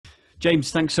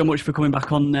James, thanks so much for coming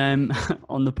back on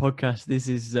on the podcast. This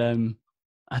is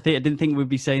I didn't think we'd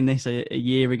be saying this a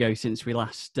year ago since we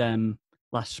last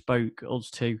spoke. Us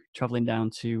two traveling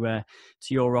down to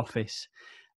your office,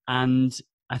 and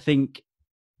I think,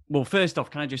 well, first off,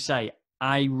 can I just say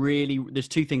there's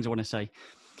two things I want to say.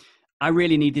 I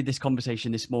really needed this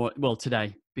conversation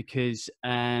today, because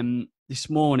this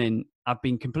morning I've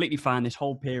been completely fine this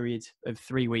whole period of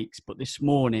 3 weeks, but this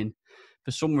morning,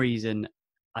 for some reason,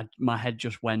 my head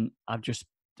just went.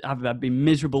 I've been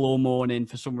miserable all morning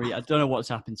for some reason. I don't know what's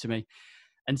happened to me.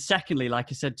 And secondly, like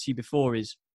I said to you before,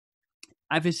 is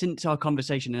ever since our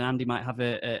conversation, and Andy might have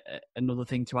another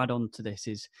thing to add on to this,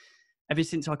 is ever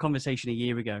since our conversation a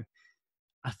year ago,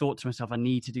 I thought to myself, I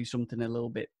need to do something a little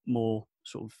bit more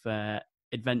sort of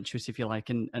adventurous, if you like.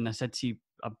 And I said to you,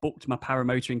 I booked my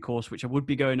paramotoring course, which I would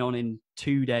be going on in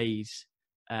 2 days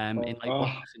in Lake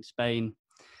Bajas in Spain.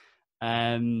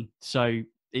 So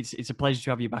it's a pleasure to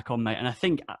have you back on, mate. And I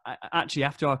think actually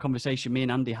after our conversation, me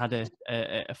and Andy had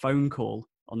a phone call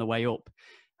on the way up.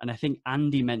 And I think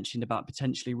Andy mentioned about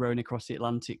potentially rowing across the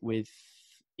Atlantic with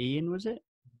Ian, was it?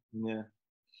 Yeah.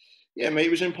 Yeah, mate,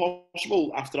 it was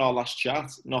impossible after our last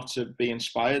chat not to be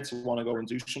inspired to want to go and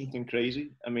do something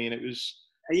crazy. I mean, it was...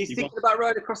 Are you thinking about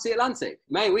rowing across the Atlantic?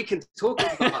 Mate, we can talk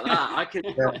about that. I can...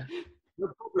 Yeah. No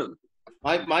problem.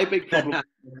 My big problem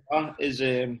is,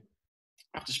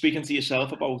 after speaking to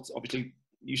yourself about, obviously,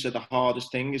 you said the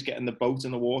hardest thing is getting the boat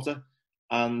in the water.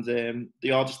 And the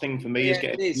hardest thing for me is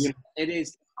getting... It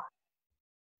is.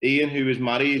 Ian, who is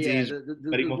married, he's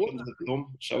very much under the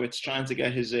thumb. So it's trying to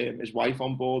get his wife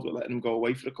on board with letting him go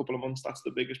away for a couple of months. That's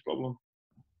the biggest problem.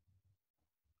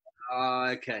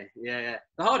 Okay, yeah.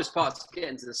 The hardest part is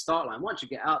getting to the start line. Once you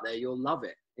get out there, you'll love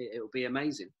it. It'll be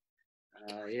amazing.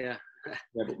 Yeah.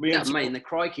 But the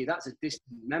crikey, that's a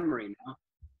distant memory now.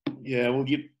 Yeah, well,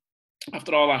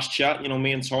 after our last chat,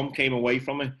 me and Tom came away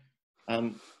from it.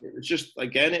 And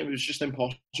it was just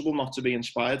impossible not to be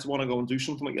inspired to want to go and do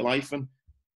something with your life. And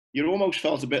you almost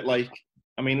felt a bit like,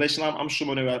 I mean, listen, I'm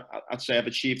someone who I'd say I've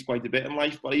achieved quite a bit in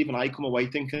life, but even I come away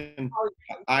thinking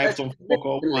I've done fuck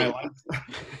all my life.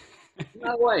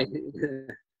 No way.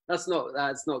 That's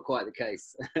not quite the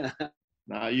case.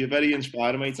 Nah, you're very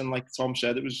inspiring, mate. And like Tom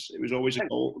said, it was always a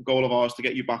goal of ours to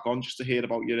get you back on, just to hear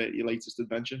about your latest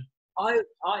adventure. I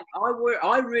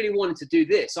really wanted to do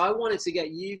this. I wanted to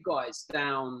get you guys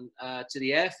down to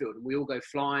the airfield, and we all go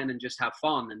flying and just have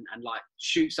fun and like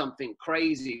shoot something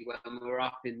crazy when we're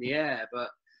up in the air. But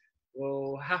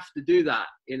we'll have to do that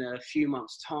in a few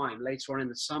months' time, later on in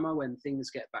the summer when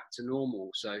things get back to normal.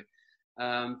 So,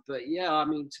 but yeah, I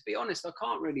mean, to be honest, I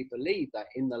can't really believe that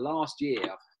in the last year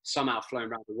I've somehow flown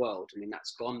around the world. I mean,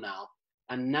 that's gone now.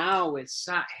 And now we're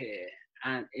sat here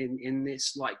and in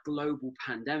this like global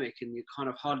pandemic, and you're kind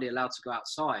of hardly allowed to go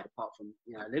outside apart from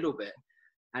a little bit.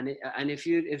 And if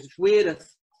we had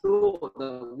thought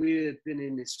that we had been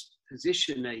in this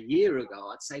position a year ago,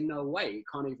 I'd say no way, you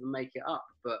can't even make it up.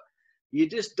 But you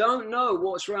just don't know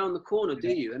what's around the corner, do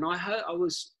you? And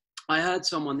I heard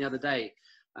someone the other day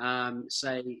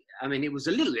say, I mean, it was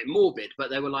a little bit morbid,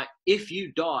 but they were like, if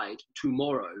you died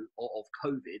tomorrow of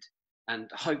COVID, and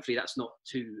hopefully that's not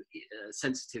too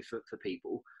sensitive for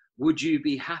people, would you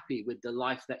be happy with the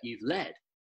life that you've led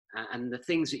and the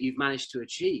things that you've managed to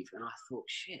achieve? And I thought,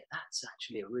 shit, that's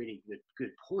actually a really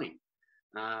good point.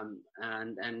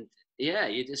 And yeah,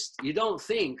 you don't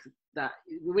think that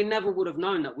we never would have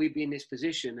known that we'd be in this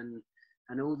position,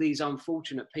 and all these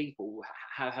unfortunate people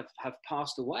have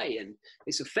passed away, and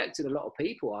it's affected a lot of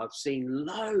people. I've seen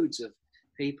loads of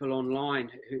people online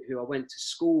who I went to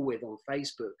school with on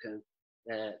Facebook, and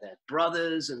their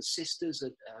brothers and sisters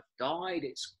have died.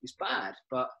 It's bad,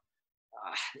 but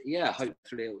yeah,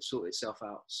 hopefully it'll sort itself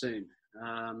out soon.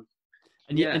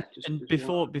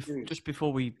 Just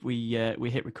before we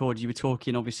hit record, you were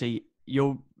talking, obviously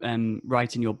you're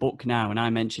writing your book now, and I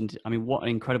mentioned, I mean, what an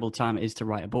incredible time it is to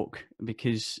write a book,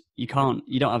 because you don't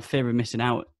have fear of missing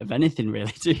out of anything,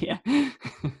 really, do you?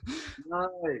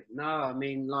 No. I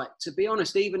mean, like, to be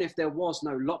honest, even if there was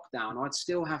no lockdown, I'd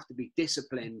still have to be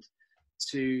disciplined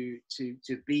to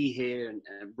be here and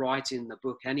writing the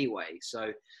book anyway.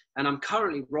 So, and I'm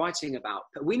currently writing about,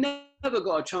 we never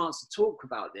got a chance to talk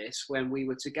about this when we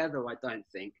were together, I don't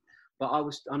think, but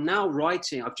I'm now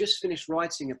writing, I've just finished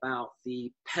writing about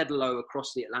the pedalo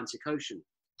across the Atlantic Ocean.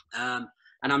 And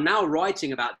I'm now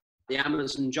writing about the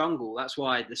Amazon jungle. That's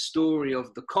why the story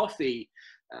of the coffee,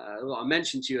 what I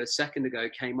mentioned to you a second ago,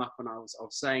 came up, and I was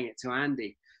saying it to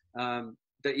Andy.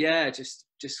 But yeah, just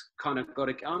kind of got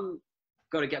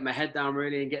to get my head down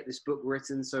really and get this book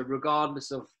written. So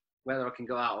regardless of whether I can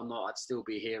go out or not, I'd still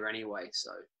be here anyway. So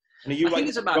And are you I think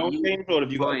it's about your own games, or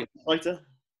have you got a writer?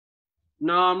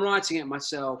 No, I'm writing it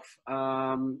myself.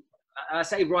 I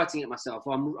say writing it myself.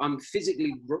 I'm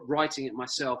physically writing it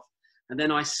myself, and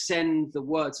then I send the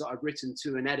words that I've written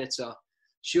to an editor.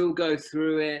 She'll go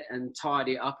through it and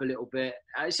tidy it up a little bit.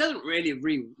 She doesn't really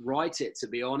rewrite it, to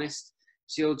be honest.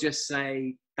 She'll just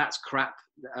say, that's crap,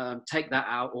 take that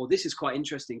out, or this is quite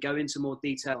interesting, go into more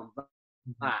detail on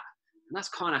that. And that's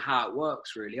kind of how it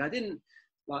works, really. I didn't,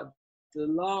 like, the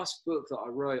last book that I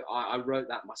wrote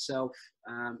that myself,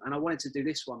 and I wanted to do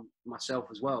this one myself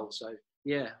as well. So,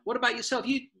 yeah. What about yourself?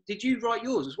 Did you write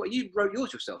yours as well? You wrote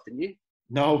yours yourself, didn't you?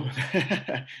 No.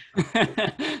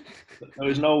 There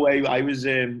was no way. I was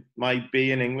my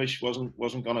B in English wasn't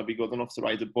going to be good enough to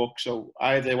write a book. So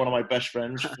I had one of my best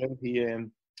friends.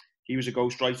 He was a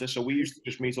ghostwriter, so we used to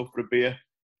just meet up for a beer,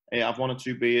 have 1 or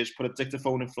 2 beers, put a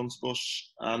dictaphone in front of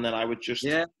us, and then I would just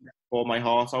pour my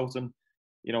heart out. And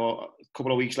you know, a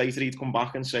couple of weeks later, he'd come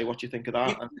back and say, "What do you think of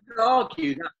that?" You could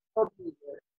argue that probably,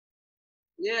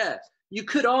 you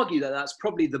could argue that that's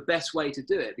probably the best way to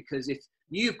do it, because if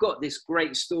you've got this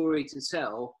great story to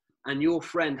tell, and your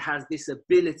friend has this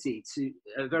ability to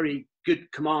a very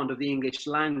good command of the English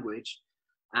language,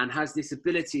 and has this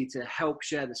ability to help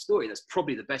share the story, that's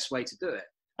probably the best way to do it.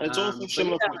 And it's also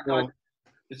similar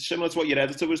to what your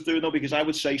editor was doing, though, because I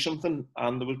would say something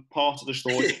and there was part of the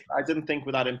story I didn't think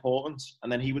were that important,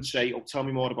 and then he would say, "Oh, tell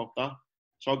me more about that."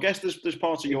 So I guess there's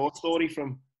part of your story,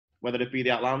 from whether it be the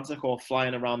Atlantic or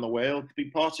flying around the world, be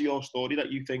part of your story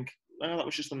that you think, "Oh, that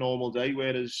was just a normal day,"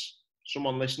 whereas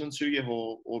someone listening to you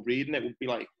or reading it would be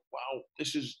like, "Wow,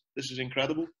 this is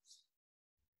incredible."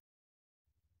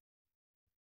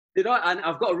 And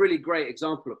I've got a really great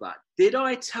example of that. Did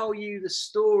I tell you the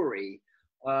story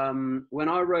when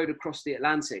I rode across the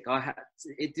Atlantic?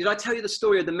 Did I tell you the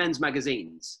story of the men's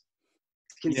magazines?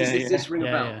 Does this ring a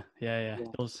bell? Yeah. It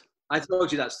does. I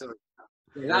told you that story.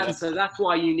 So that's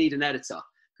why you need an editor,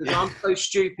 because I'm so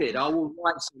stupid. I will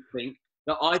write something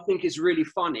that I think is really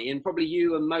funny, and probably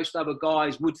you and most other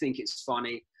guys would think it's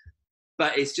funny,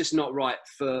 but it's just not right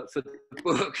for the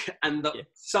book and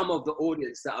some of the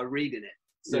audience that are reading it.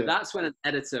 So that's when an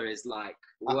editor is like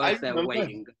worth their weight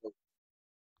in gold.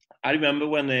 I remember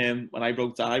when I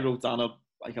wrote down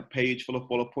a page full of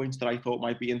bullet points that I thought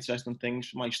might be interesting things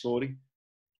for my story.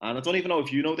 And I don't even know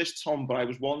if you know this, Tom, but I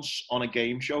was once on a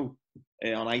game show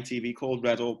on ITV called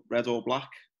Red or Black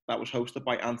that was hosted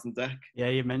by Anton Deck. Yeah,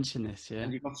 you mentioned this, yeah.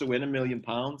 And you got to win £1 million.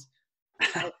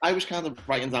 I was kind of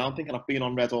writing down, thinking I've been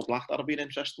on Red or Black, that'll be an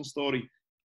interesting story.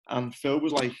 And Phil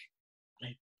was like,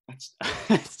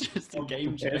 it's just a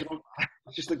game show.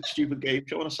 It's just a stupid game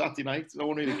show on a Saturday night. No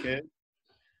one really cared.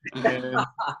 But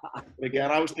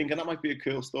again, I was thinking that might be a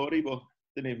cool story, but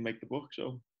didn't even make the book.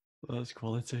 So that's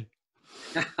quality.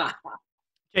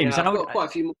 James, I've got quite a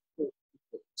few more.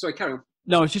 Sorry, carry on.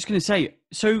 No, I was just going to say.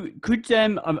 So, could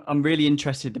I'm really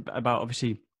interested about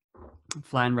obviously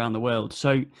flying around the world.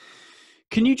 So,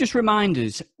 can you just remind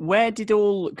us where did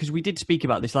because we did speak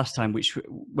about this last time, which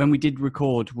when we did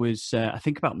record was I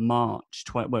think about March.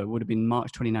 It would have been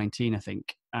March 2019, I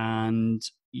think, and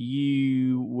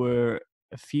you were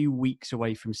a few weeks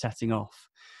away from setting off.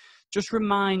 Just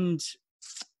remind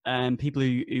people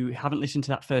who haven't listened to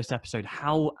that first episode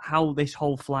how this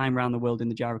whole flying around the world in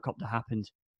the gyrocopter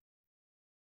happened.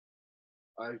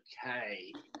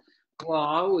 Okay. Well,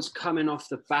 I was coming off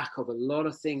the back of a lot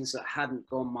of things that hadn't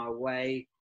gone my way.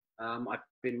 I've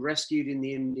been rescued in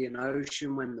the Indian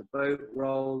Ocean when the boat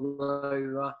rolled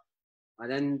over. I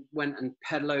then went and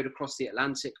pedaled across the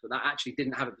Atlantic, but that actually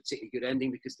didn't have a particularly good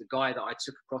ending because the guy that I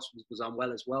took across was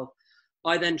unwell as well.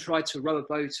 I then tried to row a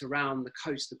boat around the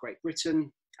coast of Great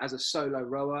Britain as a solo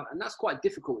rower, and that's quite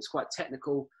difficult. It's quite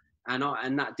technical, and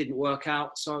that didn't work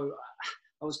out. So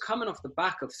I was coming off the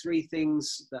back of 3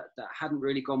 things that hadn't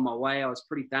really gone my way. I was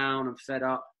pretty down and fed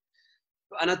up.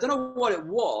 And I don't know what it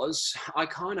was. I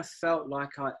kind of felt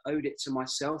like I owed it to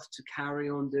myself to carry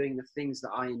on doing the things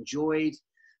that I enjoyed.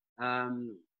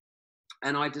 And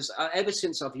I just, ever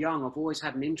since I've young, I've always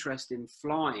had an interest in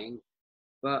flying,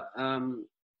 but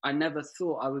I never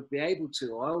thought I would be able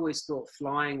to. I always thought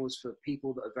flying was for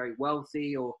people that are very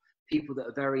wealthy or people that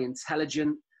are very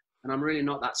intelligent. And I'm really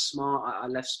not that smart. I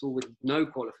left school with no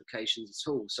qualifications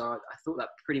at all. So I thought that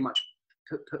pretty much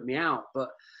put me out. But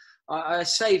I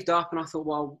saved up and I thought,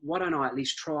 well, why don't I at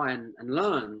least try and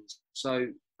learn? So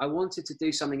I wanted to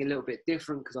do something a little bit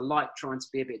different because I like trying to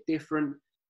be a bit different.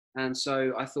 And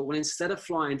so I thought, well, instead of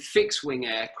flying fixed wing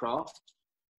aircraft,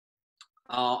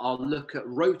 I'll look at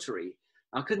rotary.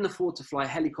 I couldn't afford to fly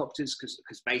helicopters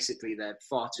because basically they're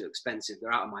far too expensive.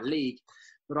 They're out of my league.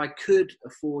 But I could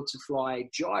afford to fly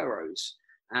gyros.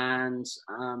 And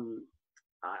I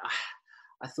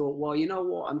thought, well, you know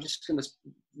what, I'm just going to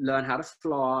learn how to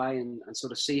fly and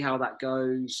sort of see how that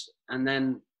goes. And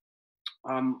then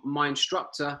my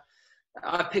instructor,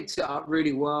 I picked it up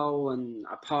really well, and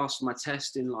I passed my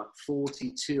test in like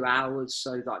 42 hours,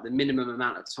 so like the minimum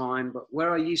amount of time. But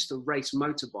where I used to race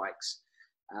motorbikes,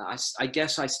 I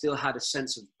guess I still had a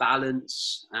sense of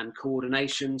balance and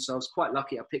coordination, so I was quite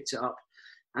lucky I picked it up.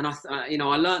 And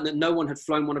I learned that no one had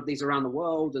flown one of these around the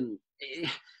world, and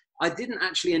I didn't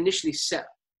actually initially set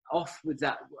off with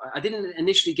that. I didn't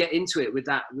initially get into it with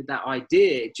that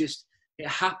idea. It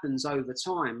happens over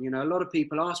time. You know, a lot of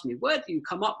people ask me, where do you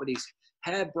come up with these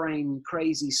harebrained,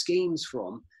 crazy schemes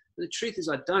from? The truth is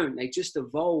I don't. They just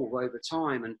evolve over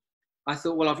time. And I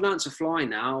thought, well, I've learned to fly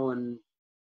now, and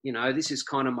you know, this is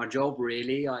kind of my job,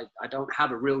 really. I don't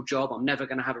have a real job. I'm never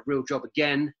going to have a real job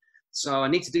again. So I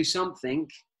need to do something.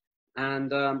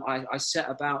 And I set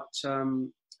about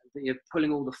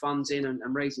pulling all the funds in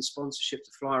and raising sponsorship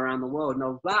to fly around the world.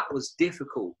 Now, that was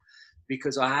difficult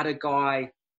because I had a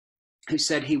guy who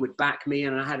said he would back me,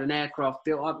 and I had an aircraft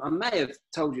built. I may have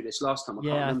told you this last time. I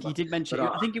can't remember. You did mention it.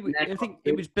 I think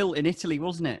it was built in Italy,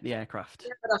 wasn't it? The aircraft.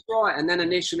 Yeah, that's right. And then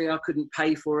initially I couldn't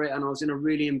pay for it, and I was in a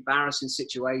really embarrassing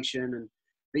situation.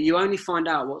 But you only find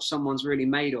out what someone's really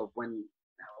made of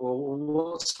or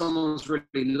what someone's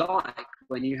really like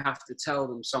when you have to tell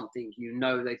them something you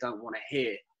know they don't want to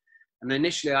hear. And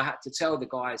initially I had to tell the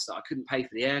guys that I couldn't pay for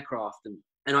the aircraft,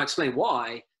 and I explained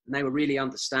why. And they were really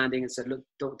understanding and said, look,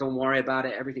 don't worry about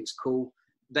it. Everything's cool.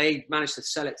 They managed to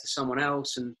sell it to someone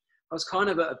else. And I was kind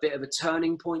of at a bit of a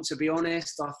turning point, to be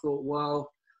honest. I thought,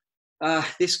 well,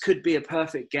 this could be a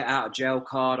perfect get out of jail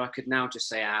card. I could now just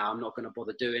say, I'm not going to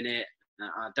bother doing it.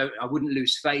 I wouldn't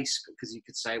lose face, because you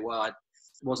could say, well, I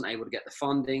wasn't able to get the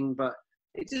funding, but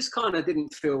it just kind of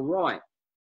didn't feel right.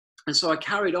 And so I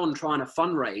carried on trying to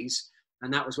fundraise.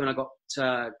 And that was when I got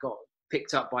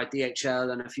picked up by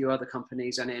DHL and a few other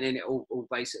companies, and it all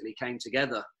basically came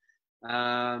together.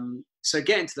 So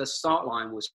getting to the start line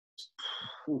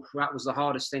that was the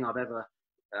hardest thing I've ever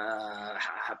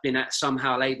been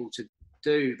somehow able to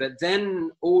do. But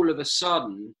then all of a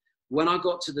sudden, when I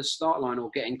got to the start line,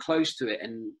 or getting close to it,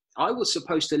 and I was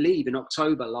supposed to leave in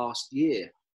October the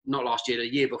year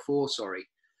before, sorry,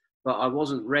 but I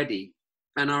wasn't ready.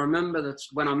 And I remember that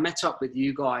when I met up with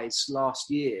you guys last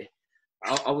year,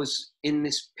 I was in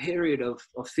this period of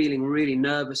feeling really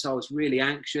nervous. I was really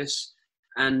anxious,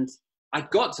 and I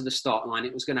got to the start line.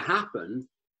 It was going to happen,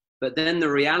 but then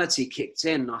the reality kicked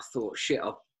in. And I thought, shit,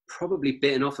 I've probably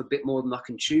bitten off a bit more than I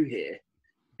can chew here,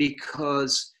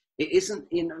 because it isn't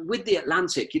with the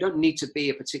Atlantic. You don't need to be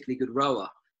a particularly good rower.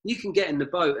 You can get in the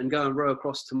boat and go and row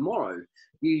across tomorrow.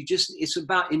 It's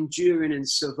about enduring and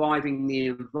surviving the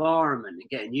environment and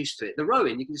getting used to it. The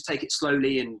rowing, you can just take it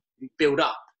slowly and build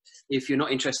up, if you're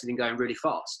not interested in going really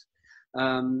fast.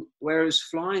 Whereas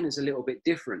flying is a little bit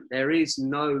different. There is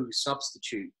no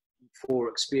substitute for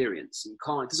experience.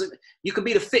 You can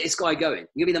be the fittest guy going.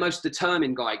 You can be the most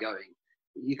determined guy going.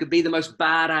 You could be the most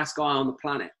badass guy on the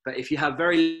planet. But if you have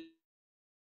very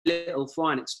little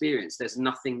flying experience, there's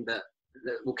nothing that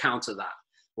will counter that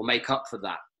or make up for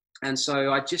that. And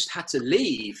so I just had to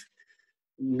leave,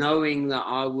 knowing that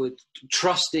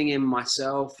trusting in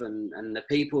myself and the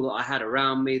people that I had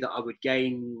around me, that I would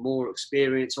gain more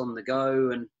experience on the go.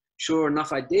 And sure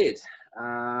enough, I did.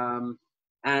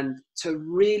 And to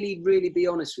really, really be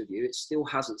honest with you, it still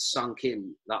hasn't sunk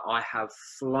in that I have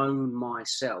flown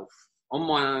myself on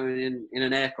my own in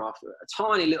an aircraft, a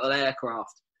tiny little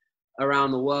aircraft,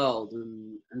 around the world.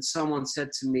 And someone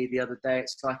said to me the other day,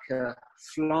 it's like a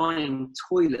flying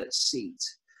toilet seat.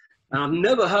 And I've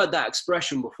never heard that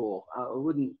expression before. I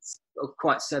wouldn't have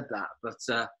quite said that,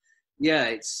 but yeah,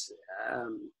 it's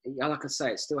like I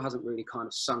say, it still hasn't really kind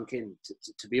of sunk in,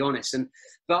 to be honest.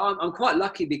 But I'm quite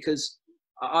lucky, because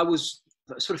I was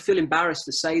sort of feel embarrassed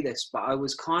to say this, but I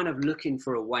was kind of looking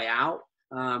for a way out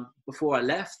before I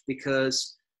left,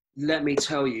 because let me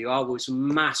tell you, I was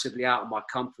massively out of my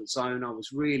comfort zone. I was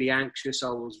really anxious. I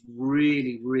was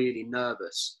really, really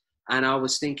nervous. And I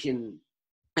was thinking,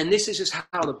 and this is just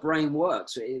how the brain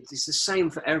works. It's the same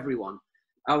for everyone.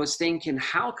 I was thinking,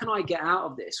 how can I get out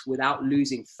of this without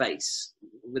losing face,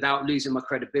 without losing my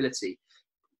credibility?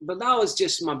 But that was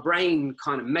just my brain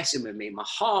kind of messing with me. My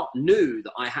heart knew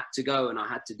that I had to go and I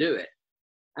had to do it.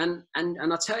 And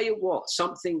I'll tell you what,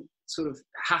 something sort of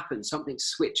happened, something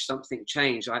switched, something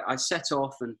changed. I set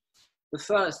off, and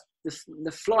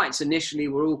the flights initially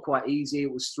were all quite easy.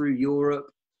 It was through Europe,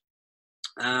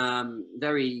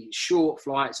 very short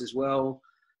flights as well.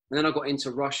 And then I got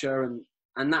into Russia, and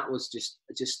And that was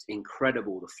just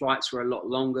incredible. The flights were a lot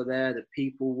longer there. The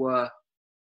people were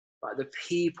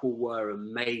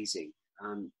amazing.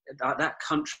 That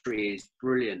country is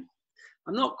brilliant.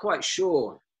 I'm not quite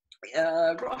sure.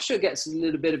 Russia gets a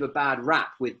little bit of a bad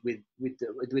rap with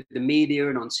the media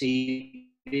and on TV,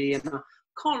 and I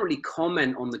can't really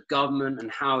comment on the government and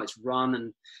how it's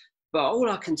run. But all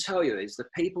I can tell you is the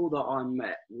people that I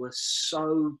met were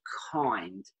so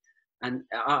kind, and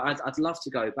I'd love to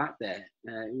go back there.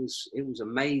 It was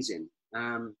amazing.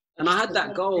 And I had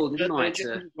that goal, didn't I,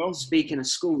 to speak in a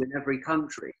school in every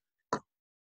country.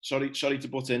 Sorry to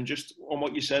butt in. Just on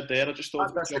what you said there, I just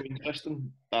thought it was so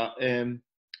interesting that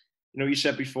you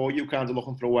said before you kind of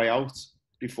looking for a way out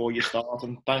before you start,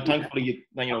 and thankfully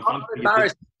I'm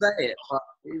embarrassed to say it, but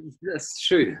it's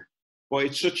true. But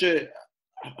it's such a.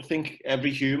 I think every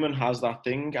human has that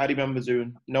thing. I remember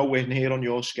doing nowhere near on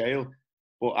your scale,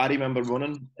 but I remember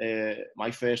running my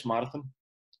first marathon,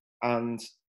 and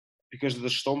because of the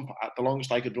stump, the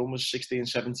longest I could run was 16,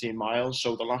 17 miles.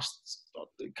 So the last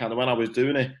kind of when I was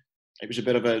doing it, it was a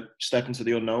bit of a step into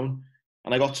the unknown.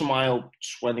 And I got to mile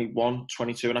 21,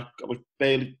 22, and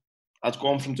I'd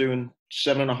gone from doing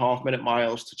 7.5 minute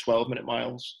miles to 12-minute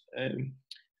miles. And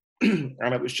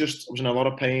I was in a lot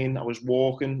of pain. I was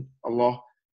walking a lot.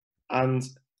 And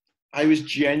I was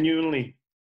genuinely,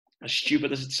 as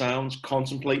stupid as it sounds,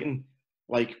 contemplating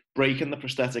like breaking the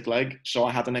prosthetic leg, so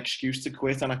I had an excuse to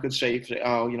quit, and I could say,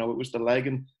 oh, it was the leg.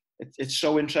 And it's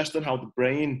so interesting how the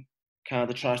brain kind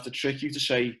of tries to trick you to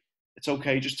say, it's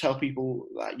okay, just tell people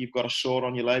that you've got a sore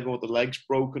on your leg or the leg's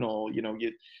broken, or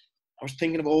I was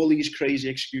thinking of all these crazy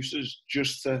excuses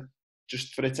just for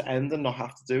it to end and not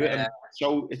have to do it. Yeah. And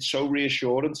so it's so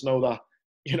reassuring to know that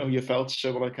you felt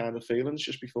similar kind of feelings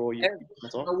just before you.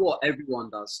 You know what?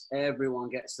 Everyone does. Everyone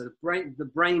gets the brain. The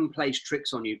brain plays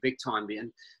tricks on you big time.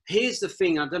 And here's the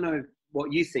thing. I don't know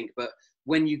what you think, but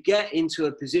when you get into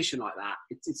a position like that,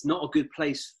 it's not a good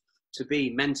place to be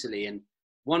mentally. And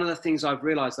one of the things I've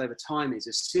realized over time is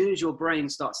as soon as your brain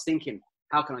starts thinking,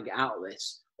 how can I get out of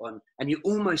this? And you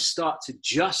almost start to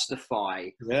justify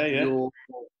your,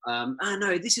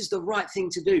 no, this is the right thing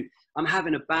to do. I'm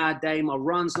having a bad day. My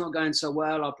run's not going so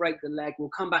well. I'll break the leg. We'll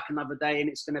come back another day and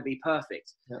it's going to be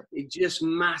perfect. Yeah. It just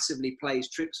massively plays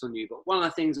tricks on you. But one of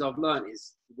the things I've learned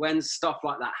is when stuff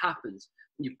like that happens,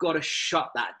 you've got to shut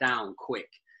that down quick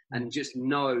and just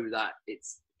know that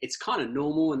it's kind of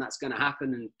normal and that's going to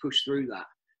happen, and push through that.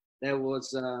 There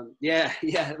was,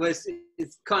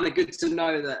 it's kind of good to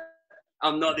know that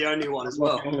I'm not the only one as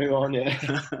well. Only one, yeah.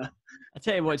 I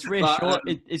tell you what,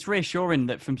 it's reassuring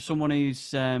that from someone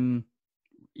who's,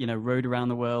 rode around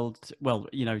the world,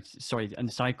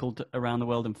 and cycled around the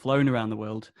world and flown around the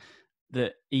world,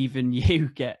 that even you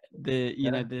get the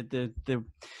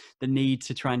need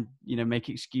to try and, make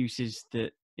excuses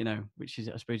that, which is,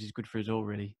 I suppose, is good for us all,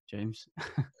 really, James.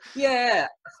 Yeah,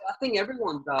 I think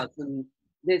everyone does. And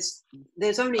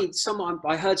there's only someone,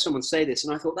 I heard someone say this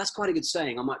and I thought that's quite a good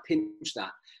saying. I might pinch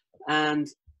that. And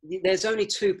there's only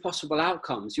two possible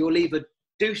outcomes. You'll either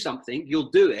do something, you'll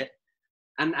do it,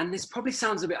 and this probably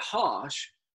sounds a bit harsh,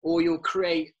 or you'll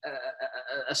create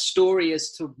a story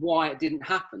as to why it didn't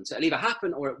happen. So it'll either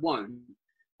happen or it won't,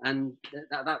 and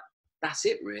that's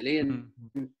it really. And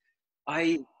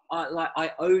I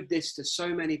owed this to so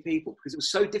many people because it was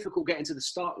so difficult getting to the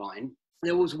start line.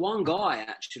 There was one guy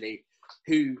actually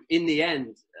who, in the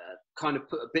end, kind of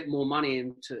put a bit more money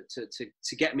in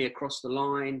to get me across the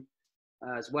line.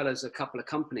 As well as a couple of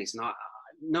companies, and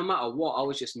no matter what, I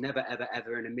was just never, ever,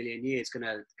 ever in a million years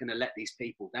gonna let these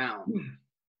people down.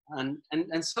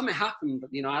 And something happened,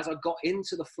 as I got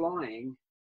into the flying,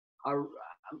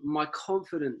 my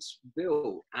confidence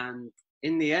built, and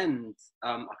in the end,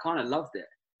 I kind of loved it.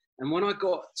 And when I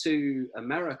got to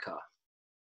America,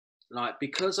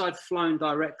 because I'd flown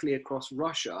directly across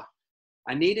Russia,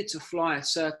 I needed to fly a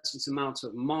certain amount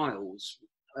of miles,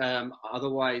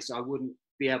 otherwise I wouldn't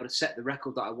be able to set the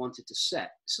record that I wanted to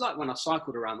set. It's like when I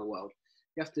cycled around the world,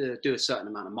 you have to do a certain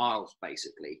amount of miles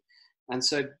basically. And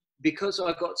so because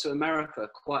I got to America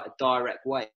quite a direct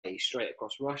way, straight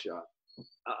across Russia,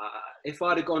 if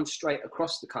I'd have gone straight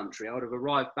across the country, I would have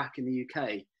arrived back in the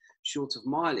UK short of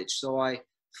mileage. So I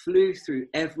flew through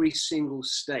every single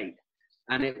state,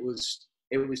 and it was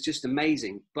just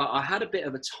amazing. But I had a bit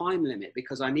of a time limit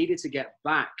because I needed to get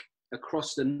back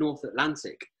across the North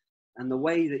Atlantic. And the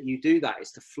way that you do that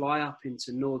is to fly up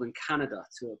into northern Canada.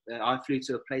 I flew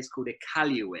to a place called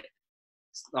Iqaluit.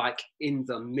 It's like in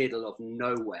the middle of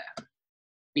nowhere.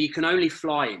 You can only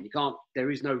fly in. There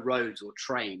is no roads or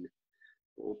train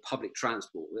or public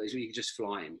transport. You can just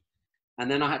fly in. And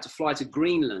then I had to fly to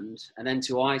Greenland, and then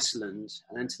to Iceland,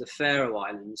 and then to the Faroe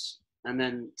Islands, and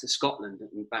then to Scotland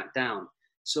and back down.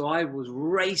 So I was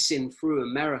racing through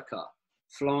America,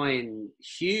 flying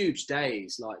huge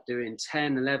days, like doing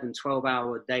 10, 11,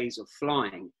 12-hour days of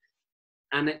flying.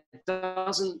 And it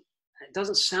doesn't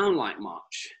sound like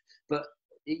much, but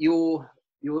you're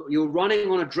running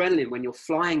on adrenaline when you're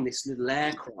flying this little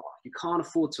aircraft. You can't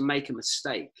afford to make a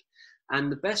mistake.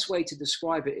 And the best way to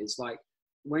describe it is like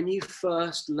when you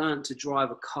first learned to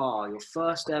drive a car, your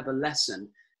first ever lesson,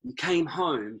 you came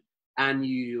home and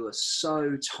you were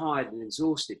so tired and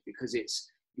exhausted because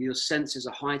your senses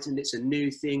are heightened, it's a new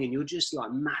thing, and you're just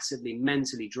like massively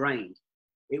mentally drained.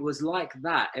 It was like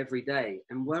that every day.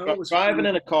 And where I was driving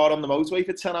in a car on the motorway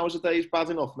for 10 hours a day is bad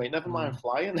enough, mate. Never mind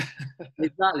flying.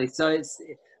 Exactly. So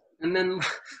and then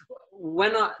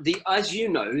as you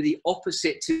know, the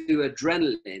opposite to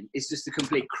adrenaline is just a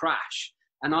complete crash.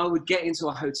 And I would get into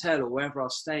a hotel or wherever I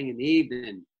was staying in the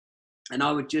evening, and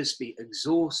I would just be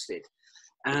exhausted.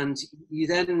 And you've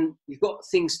got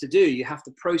things to do. You have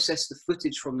to process the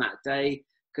footage from that day,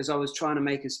 because I was trying to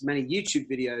make as many YouTube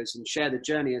videos and share the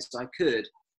journey as I could.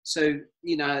 So,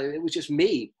 it was just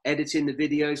me editing the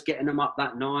videos, getting them up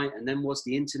that night. And then was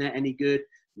the internet any good?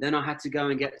 Then I had to go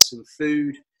and get some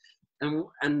food.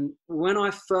 And when I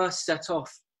first set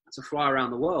off to fly around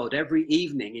the world, every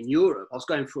evening in Europe, I was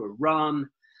going for a run.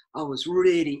 I was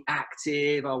really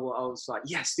active. I was like,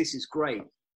 yes, this is great.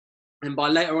 And by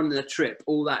later on in the trip,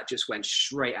 all that just went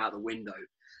straight out the window.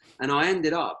 And I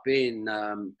ended up being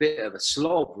a bit of a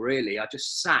slob, really. I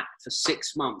just sat for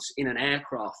 6 months in an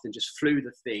aircraft and just flew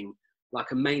the thing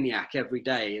like a maniac every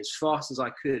day, as fast as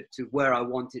I could to where I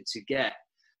wanted to get,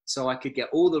 so I could get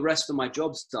all the rest of my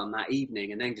jobs done that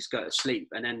evening and then just go to sleep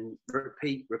and then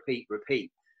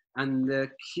repeat. And the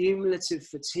cumulative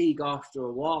fatigue after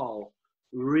a while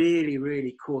really,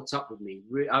 really caught up with me.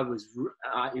 I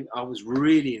was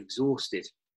really exhausted.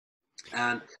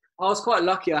 And I was quite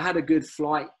lucky. I had a good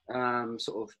flight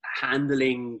sort of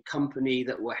handling company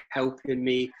that were helping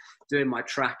me doing my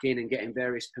tracking and getting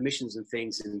various permissions and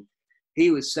things. And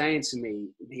he was saying to me,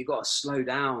 you got to slow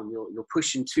down. You're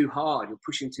pushing too hard. You're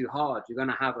going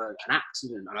to have an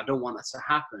accident, and I don't want that to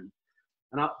happen.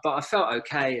 But I felt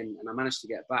okay, and I managed to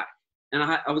get back. And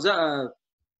I was at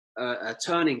a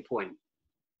turning point.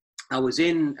 I was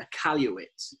in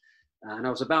Iqaluit, and I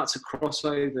was about to cross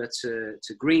over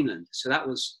to Greenland. So that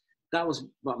was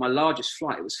my largest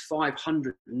flight. It was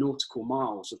 500 nautical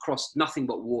miles across nothing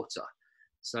but water.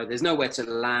 So there's nowhere to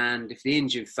land. If the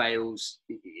engine fails,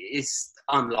 it's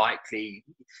unlikely.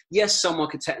 Yes, someone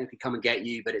could technically come and get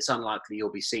you, but it's unlikely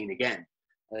you'll be seen again.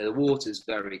 The water's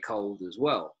very cold as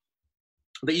well.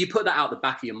 But you put that out the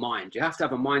back of your mind. You have to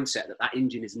have a mindset that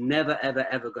engine is never, ever,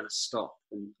 ever going to stop.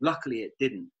 And luckily it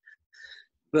didn't.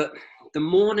 But the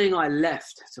morning I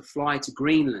left to fly to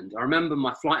Greenland, I remember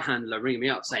my flight handler ringing me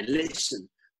up saying, listen,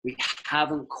 we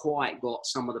haven't quite got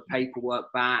some of the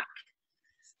paperwork back.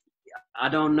 I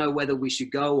don't know whether we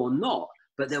should go or not.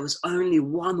 But there was only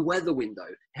one weather window.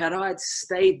 Had I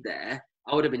stayed there,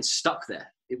 I would have been stuck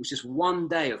there. It was just one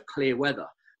day of clear weather.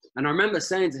 And I remember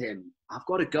saying to him, I've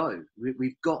got to go.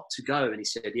 We've got to go. And he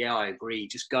said, yeah, I agree.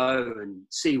 Just go and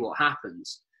see what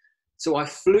happens. So I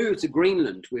flew to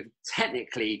Greenland with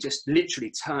technically just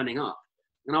literally turning up.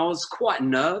 And I was quite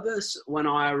nervous when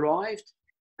I arrived.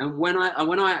 And when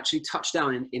I actually touched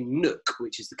down in Nuuk,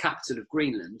 which is the capital of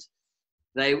Greenland,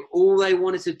 all they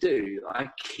wanted to do, I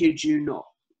kid you not,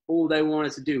 all they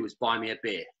wanted to do was buy me a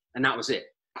beer. And that was it.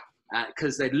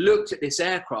 Because they looked at this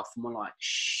aircraft and were like,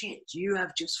 shit, you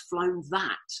have just flown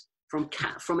that from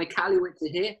Iqaluit to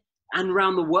here and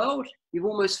around the world? You've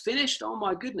almost finished? Oh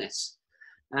my goodness.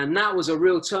 And that was a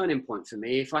real turning point for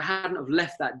me. If I hadn't have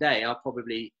left that day, I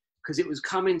probably, because it was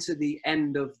coming to the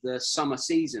end of the summer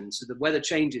season. So the weather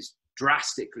changes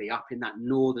drastically up in that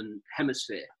northern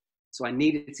hemisphere. So I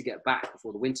needed to get back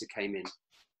before the winter came in.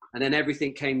 And then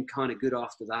everything came kind of good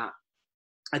after that.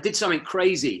 I did something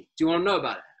crazy. Do you want to know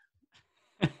about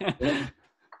it? Yeah.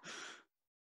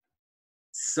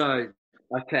 So,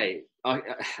 okay,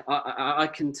 I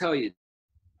can tell you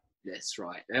this,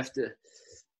 right? I have to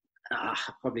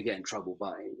probably get in trouble,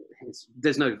 but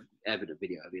there's no evident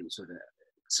video evidence of it.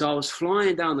 So I was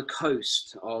flying down the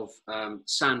coast of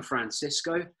San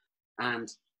Francisco, and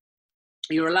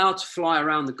you're allowed to fly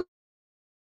around the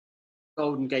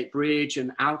Golden Gate Bridge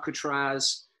and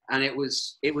Alcatraz, and it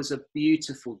was a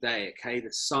beautiful day. Okay,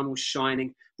 the sun was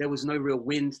shining. There was no real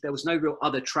wind. There was no real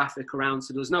other traffic around,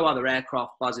 so there was no other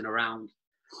aircraft buzzing around.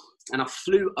 And I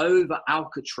flew over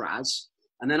Alcatraz,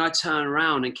 and then I turned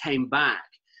around and came back,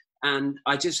 and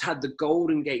I just had the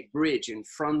Golden Gate Bridge in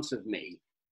front of me.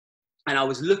 And I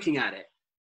was looking at it,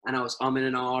 and I was umming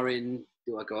and ahhing.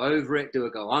 Do I go over it? Do I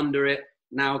go under it?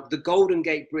 Now, the Golden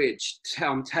Gate Bridge,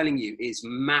 I'm telling you, is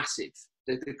massive.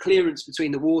 The clearance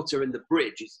between the water and the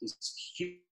bridge is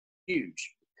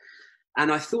huge.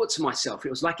 And I thought to myself, it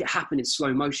was like it happened in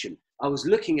slow motion. I was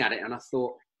looking at it and I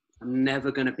thought, I'm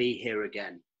never going to be here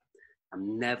again.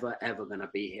 I'm never, ever going to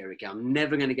be here again. I'm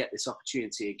never going to get this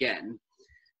opportunity again.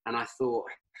 And I thought,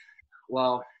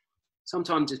 well,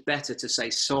 sometimes it's better to say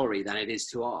sorry than it is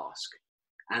to ask.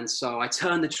 And so I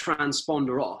turned the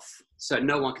transponder off so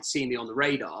no one could see me on the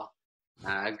radar.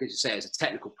 I could just say it was a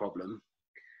technical problem.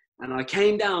 And I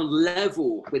came down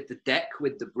level with the deck,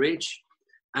 with the bridge,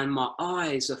 and my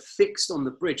eyes are fixed on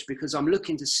the bridge because I'm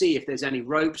looking to see if there's any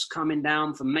ropes coming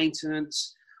down for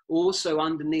maintenance. Also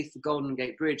underneath the Golden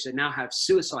Gate Bridge, they now have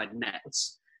suicide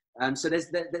nets. So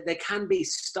there can be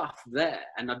stuff there,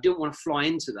 and I didn't want to fly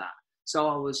into that. So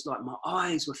I was like, my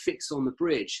eyes were fixed on the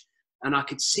bridge, and I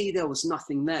could see there was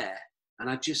nothing there. And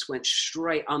I just went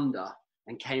straight under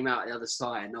and came out the other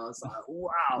side. And I was like,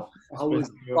 wow, I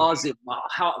was buzzing.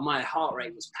 My heart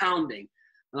rate was pounding.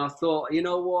 And I thought, you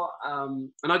know what?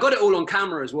 And I got it all on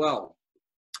camera as well.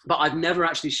 But I've never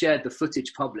actually shared the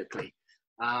footage publicly.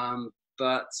 If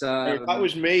that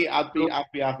was me, I'd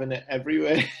be having it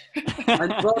everywhere.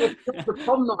 The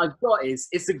problem that I've got is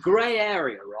it's a grey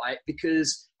area, right?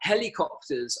 Because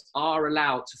helicopters are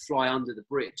allowed to fly under the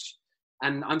bridge,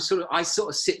 and I sort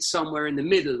of sit somewhere in the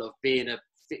middle of being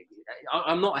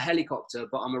I'm not a helicopter,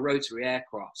 but I'm a rotary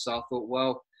aircraft. So I thought,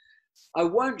 well, I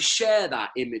won't share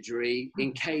that imagery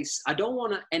in case I don't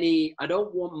want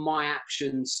my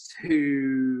actions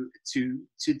to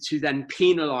then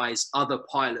penalize other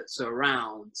pilots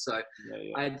around. So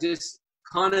I just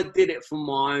kind of did it for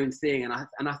my own thing. And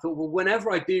I thought, well,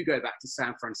 whenever I do go back to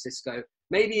San Francisco,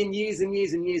 maybe in years and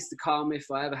years and years to come, if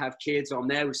I ever have kids or I'm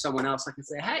there with someone else, I can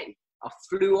say, hey, I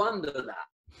flew under that.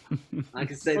 I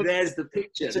can say, there's the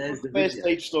picture. There's the first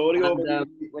date story. Or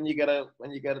when you get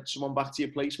someone back to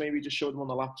your place, maybe just show them on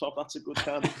the laptop. That's a good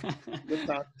time. Good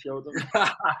time to show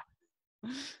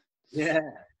them. Yeah.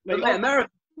 America.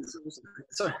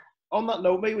 Sorry. On that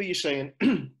note, mate, what you're saying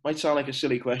might sound like a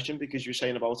silly question because you're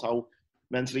saying about how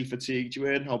mentally fatigued you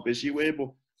were and how busy you were,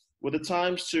 but were there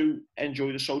times to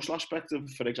enjoy the social aspect of,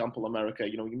 for example, America?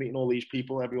 You know, you're meeting all these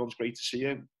people, everyone's great to see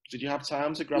you. Did you have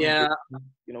time to grab a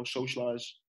book, socialise?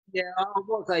 Yeah, I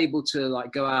was able to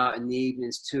like go out in the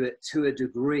evenings to a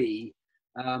degree.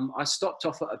 I stopped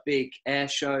off at a big air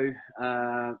show.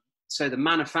 So the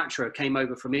manufacturer came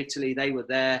over from Italy. They were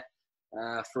there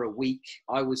for a week.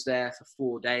 I was there for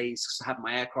 4 days because I had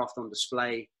my aircraft on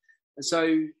display. And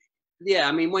so, yeah,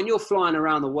 I mean, when you're flying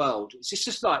around the world, it's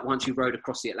just like once you rode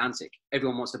across the Atlantic,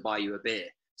 everyone wants to buy you a beer.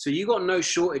 So you got no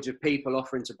shortage of people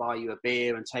offering to buy you a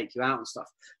beer and take you out and stuff.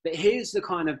 But here's the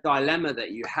kind of dilemma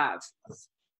that you have,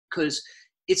 because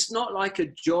it's not like a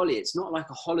jolly, it's not like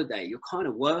a holiday. You're kind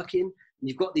of working and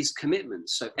you've got these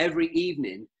commitments. So every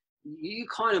evening, you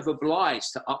kind of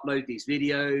obliged to upload these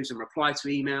videos and reply to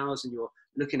emails, and you're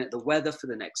looking at the weather for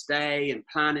the next day and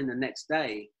planning the next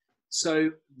day.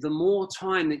 So the more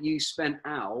time that you spent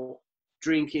out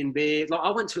drinking beer, like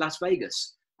I went to Las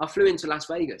Vegas. I flew into Las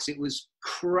Vegas. It was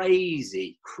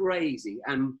crazy.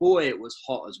 And boy, it was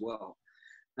hot as well.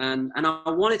 And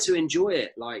I wanted to enjoy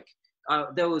it. Like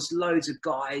there was loads of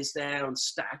guys there on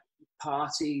stag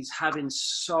parties having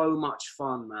so much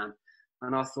fun, man.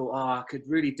 And I thought, I could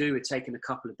really do with taking a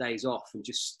couple of days off and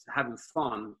just having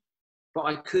fun. But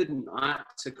I couldn't. I had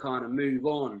to kind of move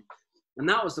on. And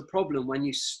that was the problem when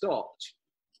you stopped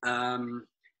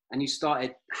and you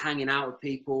started hanging out with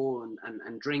people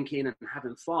and drinking and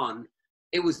having fun.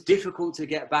 It was difficult to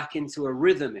get back into a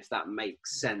rhythm, if that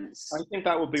makes sense. I think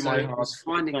that would be my hard.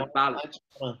 Finding a balance.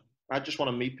 I just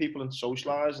want to meet people and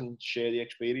socialise and share the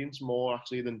experience more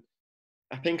actually than...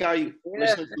 I think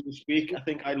listening to you speak, I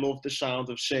think I love the sound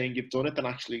of saying you've done it than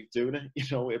actually doing it. You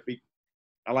know,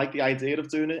 I like the idea of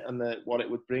doing it and what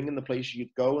it would bring and the place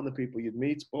you'd go and the people you'd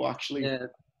meet. But actually,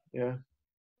 yeah.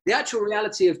 The actual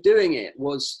reality of doing it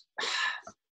was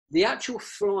the actual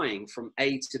flying from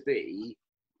A to B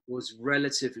was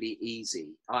relatively easy.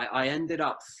 I ended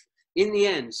up, in the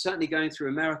end, certainly going through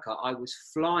America, I was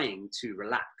flying to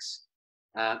relax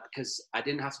because I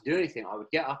didn't have to do anything. I would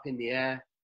get up in the air.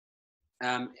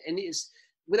 And it's,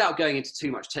 without going into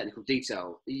too much technical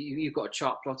detail, you've got a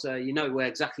chart plotter, you know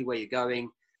exactly where you're going.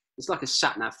 It's like a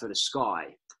sat nav for the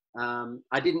sky.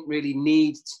 I didn't really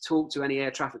need to talk to any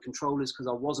air traffic controllers because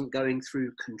I wasn't going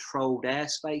through controlled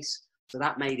airspace. So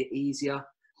that made it easier.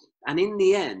 And in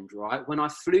the end, right, when I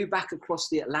flew back across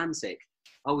the Atlantic,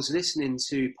 I was listening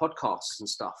to podcasts and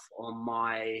stuff on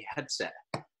my headset.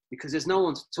 because there's no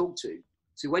one to talk to.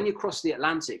 So when you cross the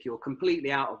Atlantic, you're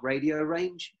completely out of radio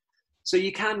range. So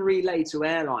you can relay to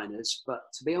airliners, but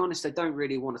to be honest, they don't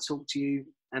really want to talk to you,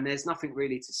 and there's nothing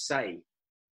really to say.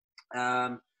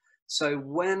 So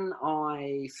when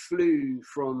I flew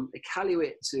from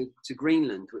Iqaluit to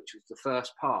Greenland, which was the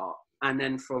first part, and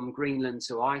then from Greenland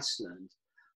to Iceland,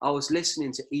 I was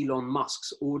listening to Elon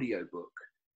Musk's audiobook.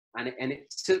 And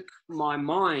it took my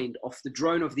mind off the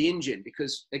drone of the engine,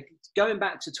 because going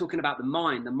back to talking about the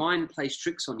mind plays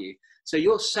tricks on you. So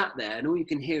you're sat there and all you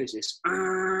can hear is this.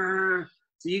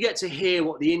 So you get to hear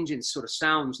what the engine sort of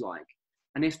sounds like.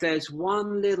 And if there's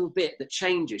one little bit that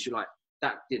changes, you're like,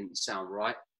 that didn't sound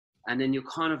right. And then you're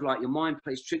kind of like, your mind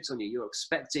plays tricks on you. You're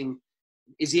expecting,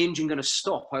 is the engine going to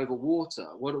stop over water?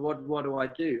 What do I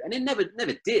do? And it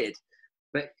never did.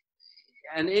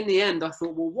 And in the end, I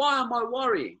thought, well, why am I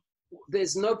worrying?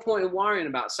 There's no point in worrying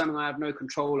about something I have no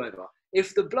control over.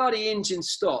 If the bloody engine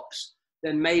stops,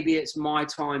 then maybe it's my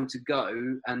time to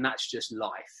go, and that's just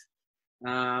life.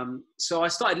 So I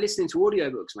started listening to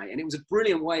audiobooks, mate, and it was a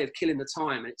brilliant way of killing the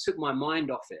time, and it took my mind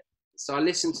off it. So I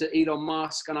listened to Elon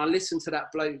Musk, and I listened to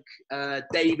that bloke,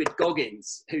 David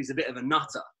Goggins, who's a bit of a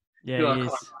nutter. Yeah, he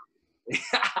is.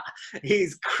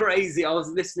 He's crazy. I was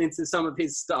listening to some of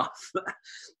his stuff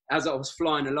as I was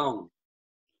flying along,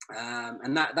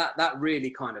 and that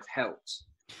really kind of helped.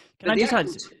 Can I just add,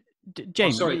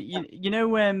 James? Oh, sorry. You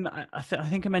know, I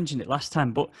think I mentioned it last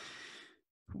time, but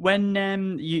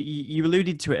when you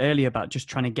alluded to it earlier about just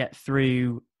trying to get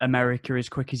through America as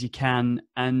quick as you can,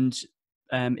 and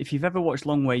if you've ever watched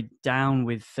Long Way Down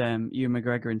with Ewan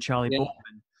McGregor and Charlie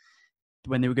Baldwin,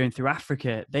 when they were going through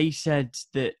Africa, they said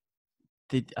that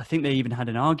I think they even had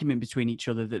an argument between each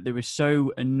other, that they were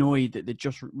so annoyed that they're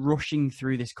just rushing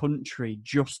through this country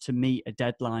just to meet a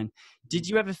deadline. Did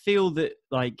you ever feel that,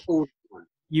 like,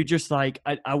 you just like,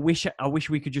 I wish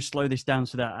we could just slow this down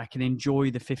so that I can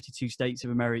enjoy the 52 states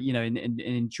of America, you know, and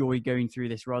enjoy going through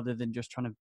this rather than just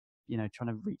trying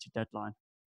to reach a deadline?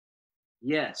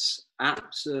 Yes,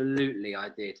 absolutely,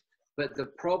 I did. But the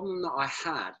problem that I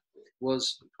had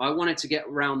was I wanted to get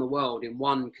around the world in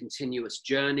one continuous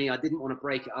journey. I didn't want to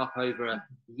break it up over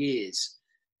years.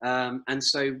 And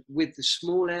so with the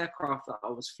small aircraft that I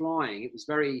was flying, it was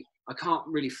I can't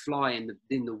really fly in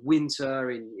the winter,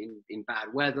 in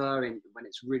bad weather, when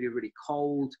it's really, really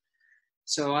cold.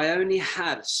 So I only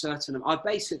had I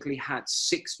basically had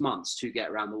 6 months to get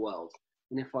around the world.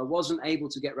 And if I wasn't able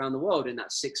to get around the world in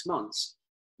that 6 months,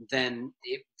 then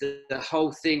the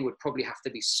whole thing would probably have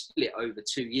to be split over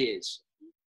 2 years,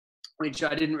 which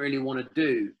I didn't really want to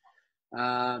do.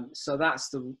 So that's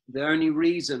the only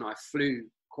reason I flew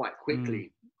quite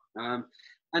quickly. And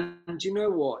you know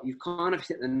what? You've kind of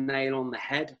hit the nail on the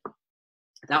head.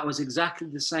 That was exactly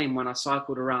the same when I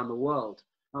cycled around the world.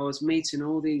 I was meeting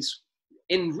all these,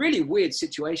 in really weird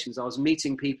situations, I was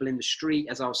meeting people in the street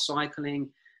as I was cycling,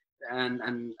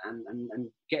 and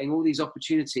getting all these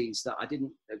opportunities that I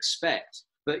didn't expect,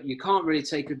 but you can't really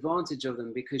take advantage of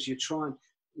them because you're trying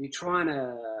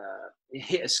to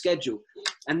hit a schedule.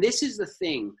 And this is the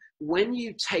thing, when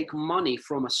you take money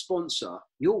from a sponsor,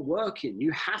 you're working,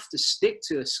 you have to stick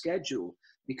to a schedule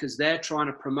because they're trying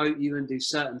to promote you and do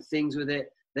certain things with it.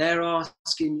 They're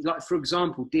asking, like, for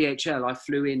example, DHL, I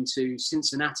flew into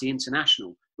Cincinnati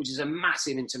International, which is a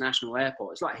massive international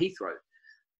airport. It's like Heathrow.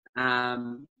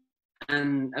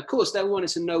 And of course, they wanted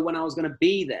to know when I was going to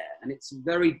be there. And it's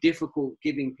very difficult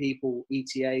giving people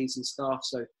ETAs and stuff.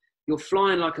 So you're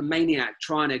flying like a maniac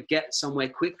trying to get somewhere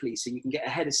quickly so you can get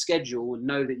ahead of schedule and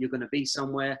know that you're going to be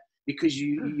somewhere, because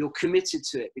you're committed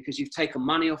to it, because you've taken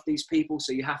money off these people.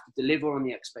 So you have to deliver on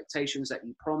the expectations that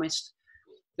you promised.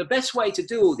 The best way to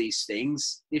do all these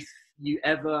things, if you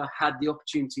ever had the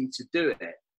opportunity to do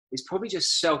it, is probably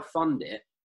just self-fund it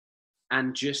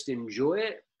and just enjoy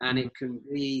it. And it can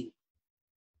be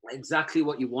exactly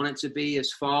what you want it to be,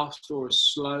 as fast or as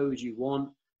slow as you want.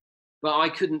 But I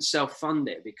couldn't self-fund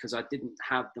it because I didn't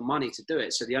have the money to do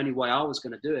it. So the only way I was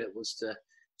going to do it was to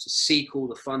seek all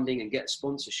the funding and get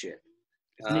sponsorship.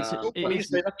 When you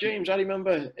say that, James, I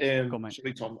remember,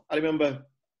 sorry, Tom, I remember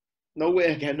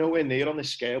nowhere near on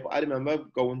this scale, but I remember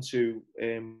going to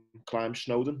climb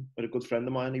Snowdon with a good friend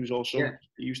of mine. He was also,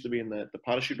 he used to be in the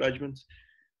parachute regiment.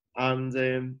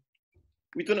 And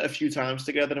we'd done it a few times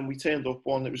together, and we turned up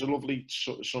one. It was a lovely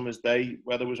summer's day.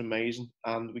 Weather was amazing.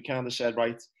 And we kind of said,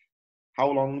 right, how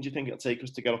long do you think it'll take us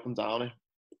to get up and down it?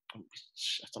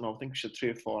 I don't know, I think we said 3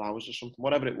 or 4 hours or something,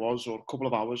 whatever it was, or a couple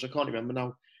of hours. I can't remember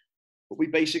now. But we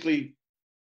basically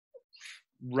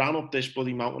ran up this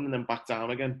bloody mountain and then back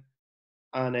down again.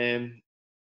 And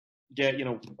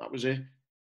that was it.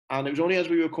 And it was only as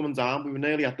we were coming down, we were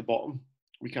nearly at the bottom,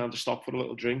 we kind of stopped for a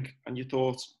little drink, and you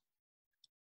thought,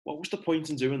 what was the point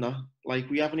in doing that? Like,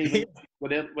 we haven't even,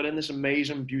 we're in this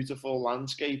amazing, beautiful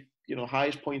landscape, you know,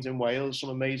 highest point in Wales,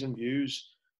 some amazing views.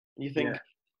 And you think,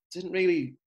 didn't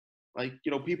really, like,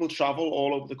 you know, people travel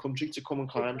all over the country to come and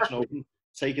climb Snowdon,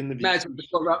 taking the views. Imagine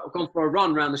I've gone for a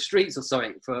run around the streets or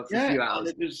something for a few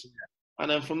hours. And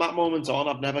then from that moment on,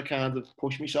 I've never kind of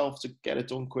pushed myself to get it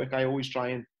done quick. I always try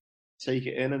and take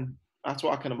it in, and that's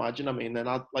what I can imagine. I mean, then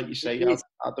like you say, you have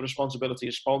the responsibility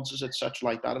of sponsors, etc.,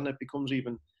 like that, and it becomes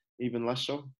even less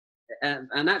so.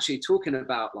 And actually, talking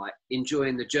about like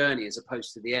enjoying the journey as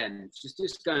opposed to the end,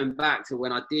 just going back to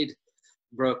when I did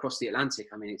row across the Atlantic.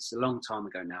 I mean, it's a long time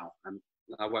ago now, and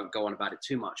I won't go on about it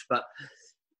too much, but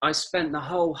I spent the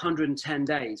whole 110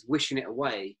 days wishing it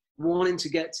away, wanting to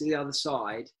get to the other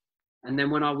side. And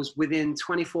then when I was within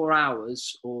 24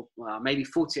 hours or maybe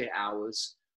 48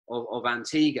 hours of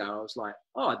Antigua, I was like,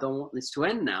 oh, I don't want this to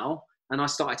end now. And I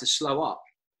started to slow up.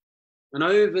 And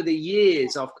over the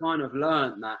years, I've kind of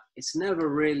learned that it's never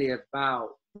really about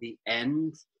the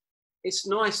end. It's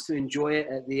nice to enjoy it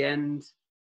at the end,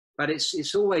 but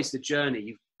it's always the journey.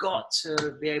 You've got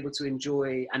to be able to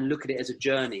enjoy and look at it as a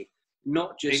journey,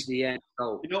 not just the end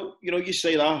goal. You know, you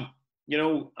say that, you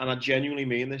know, and I genuinely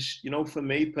mean this. You know, for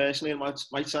me personally, it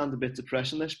might sound a bit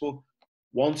depressing, this, but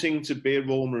wanting to be a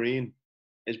Royal Marine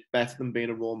is better than being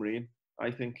a Royal Marine,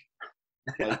 I think.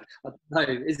 Like, no,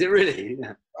 is it really?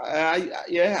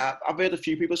 I've heard a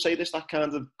few people say this, that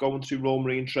kind of going through Royal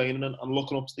Marine training and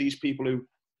looking up to these people who've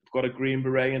got a green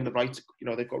beret and the right to, you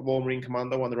know, they've got Royal Marine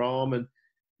Commando on their arm, and,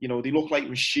 you know, they look like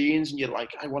machines, and you're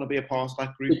like, I want to be a part of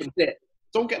that group. And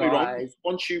don't get me wrong,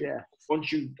 once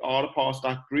you are a part of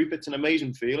that group, it's an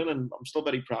amazing feeling, and I'm still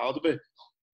very proud of it.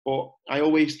 But I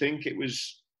always think it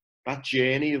was that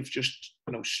journey of just,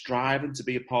 you know, striving to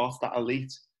be a part of that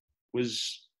elite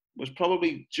was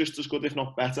probably just as good, if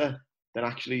not better, than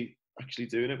actually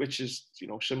doing it, which is, you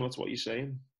know, similar to what you're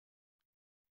saying.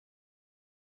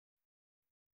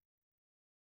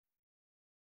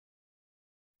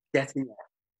 Getting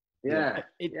there.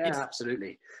 Yeah,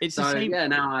 absolutely. It's the same. Yeah,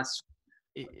 now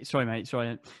sorry, mate.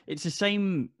 Sorry. It's the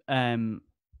same. I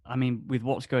mean, with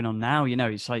what's going on now, you know,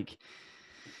 it's like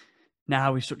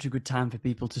now is such a good time for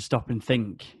people to stop and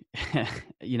think,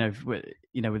 you know,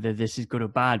 whether this is good or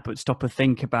bad, but stop and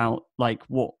think about like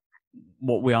what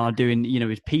we are doing, you know,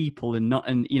 as people,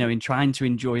 and you know, in trying to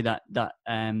enjoy that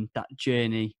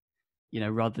journey, you know,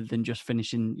 rather than just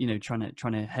finishing, you know, trying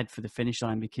to head for the finish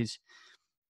line, because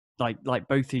like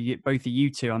both of you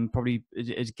two, I'm probably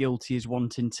as guilty as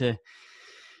wanting to,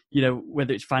 you know,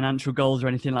 whether it's financial goals or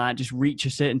anything like that, just reach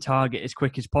a certain target as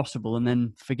quick as possible and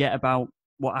then forget about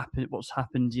what's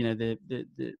happened, you know,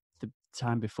 the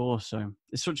time before. So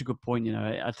it's such a good point, you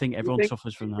know. I think everyone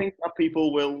suffers from that. I think that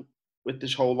people will, with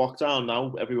this whole lockdown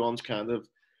now, everyone's kind of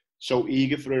so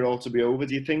eager for it all to be over.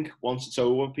 Do you think once it's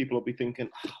over, people will be thinking,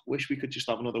 wish we could just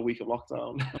have another week of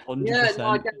lockdown? 100%. Yeah, no,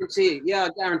 I guarantee it. Yeah, I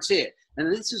guarantee it.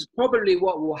 And this is probably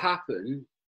what will happen.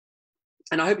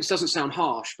 And I hope this doesn't sound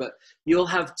harsh, but you'll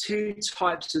have two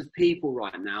types of people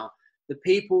right now. The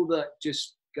people that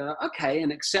just go, okay,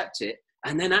 and accept it.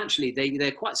 And then actually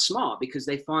they're quite smart because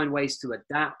they find ways to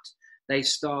adapt. They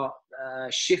start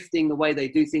shifting the way they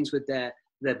do things with their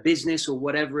business or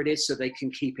whatever it is so they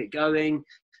can keep it going.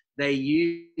 They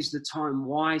use the time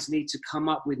wisely to come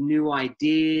up with new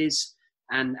ideas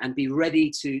and be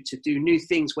ready to do new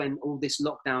things when all this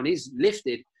lockdown is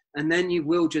lifted. And then you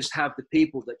will just have the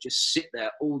people that just sit there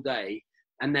all day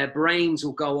and their brains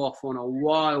will go off on a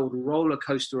wild roller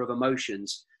coaster of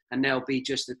emotions and they'll be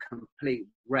just a complete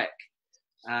wreck.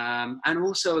 And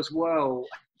also as well,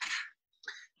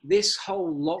 this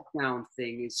whole lockdown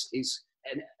thing is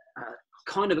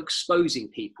kind of exposing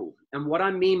people. And what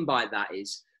I mean by that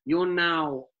is you're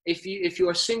now, if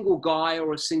you're a single guy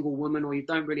or a single woman, or you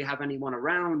don't really have anyone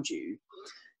around you,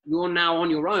 you're now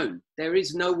on your own. There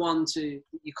is no one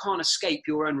you can't escape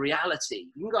your own reality.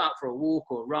 You can go out for a walk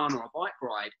or a run or a bike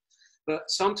ride, but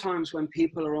sometimes when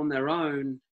people are on their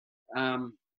own,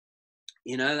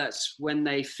 you know, that's when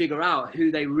they figure out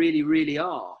who they really, really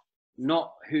are,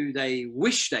 not who they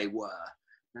wish they were.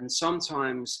 And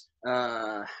sometimes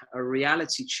a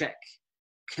reality check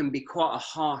can be quite a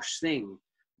harsh thing,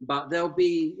 but there'll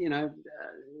be, you know,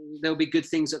 there'll be good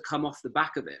things that come off the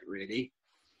back of it, really.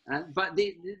 But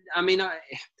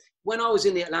when I was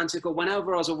in the Atlantic or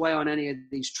whenever I was away on any of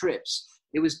these trips,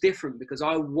 it was different because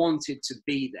I wanted to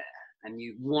be there, and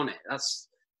you want it.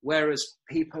 Whereas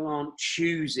people aren't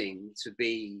choosing to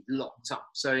be locked up.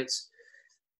 So it's,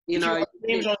 you know.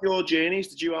 On your journeys,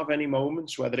 did you have any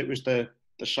moments, whether it was the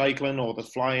cycling or the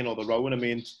flying or the rowing? I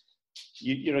mean,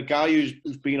 you're a guy who's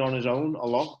been on his own a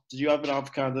lot. Did you ever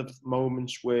have kind of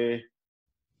moments where,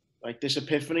 like, this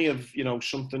epiphany of, you know,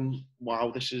 something,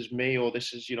 wow, this is me, or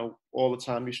this is, you know, all the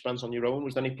time you spent on your own?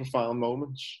 Was there any profound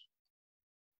moments?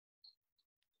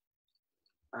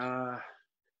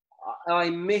 I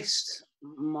missed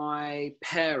my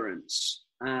parents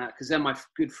because they're my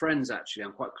good friends, actually.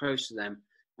 I'm quite close to them.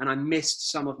 And I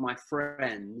missed some of my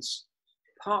friends.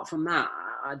 Apart from that,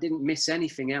 I didn't miss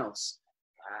anything else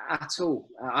at all.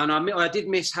 And I did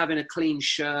miss having a clean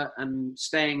shirt and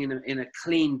staying in a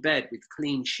clean bed with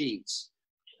clean sheets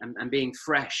and being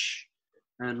fresh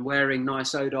and wearing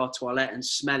nice eau de toilette and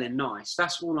smelling nice.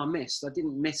 That's all I missed. I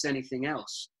didn't miss anything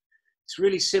else. It's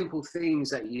really simple things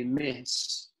that you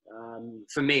miss,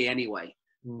 for me anyway.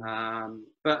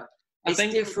 But it's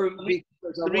different because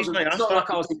it's not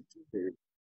like I was...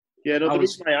 Yeah, no, the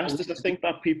reason I asked is I think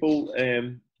that people,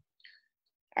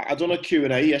 I done a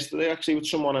Q&A yesterday actually with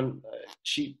someone, and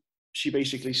she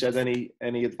basically said any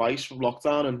advice from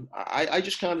lockdown, and I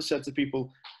just kind of said to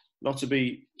people not to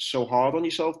be so hard on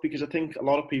yourself, because I think a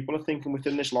lot of people are thinking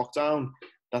within this lockdown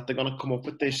that they're going to come up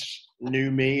with this new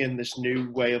me and this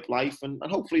new way of life, and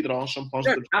hopefully there are some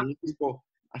positive things, but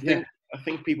I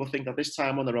think people think that this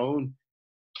time on their own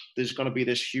there's going to be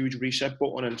this huge reset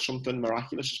button and something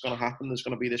miraculous is going to happen. There's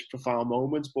going to be this profound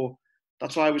moment. But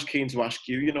that's why I was keen to ask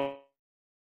you, you know,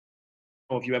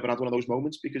 if you ever had one of those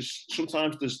moments, because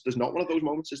sometimes there's not one of those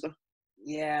moments, is there?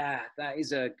 Yeah, that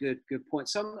is a good point.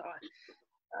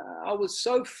 I was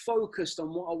so focused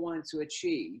on what I wanted to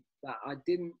achieve that I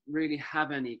didn't really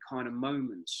have any kind of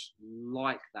moments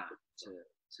like that,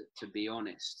 to be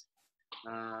honest.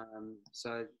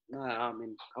 So no, I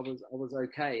mean, I was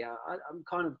okay. I'm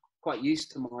kind of quite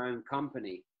used to my own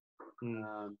company.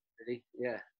 Really,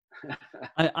 yeah.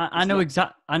 I know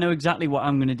exactly what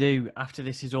I'm going to do after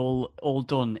this is all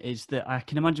done. Is that I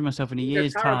can imagine myself in a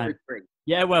year's time.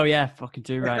 Yeah, well, yeah, fucking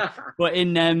do right. But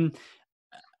in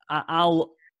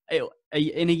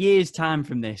in a year's time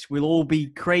from this, we'll all be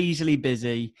crazily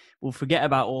busy. We'll forget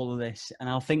about all of this, and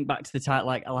I'll think back to the time.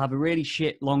 Like, I'll have a really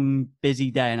shit, long, busy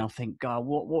day, and I'll think, God,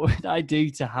 what would I do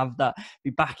to have that? Be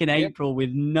back in April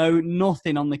with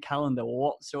nothing on the calendar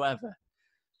whatsoever.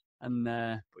 And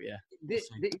but yeah, this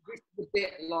is a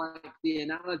bit like the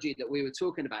analogy that we were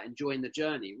talking about, enjoying the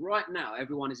journey. Right now,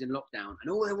 everyone is in lockdown,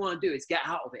 and all they want to do is get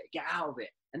out of it.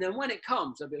 And then when it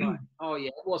comes, they'll be like, "Oh yeah,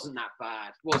 it wasn't that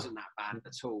bad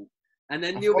at all." And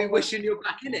then you'll be wishing you're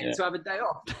back in it to have a day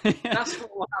off. That's what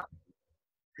will happen.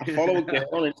 I follow a girl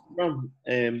on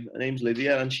Instagram. Her name's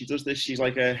Lydia, and she does this. She's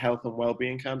like a health and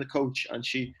well-being kind of coach, and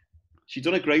she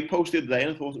done a great post the other day,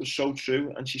 and I thought it was so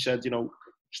true. And she said, you know,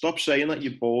 stop saying that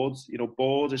you're bored. You know,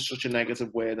 bored is such a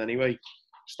negative word anyway.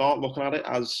 Start looking at it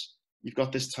as you've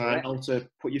got this time now to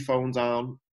put your phone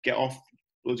down, get off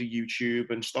bloody YouTube,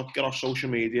 and get off social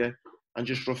media, and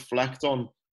just reflect on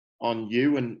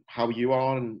you and how you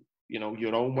are, and you know,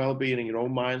 your own well-being and your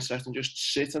own mindset, and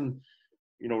just sit and,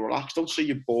 you know, relax. Don't say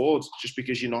you're bored just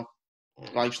because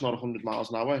life's not 100 miles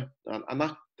an hour. And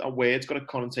that word's got a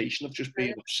connotation of just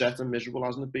being upset and miserable,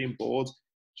 hasn't it? Being bored.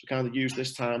 So kind of use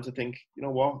this time to think, you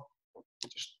know what,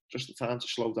 just the time to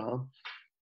slow down.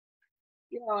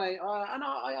 Yeah,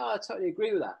 I totally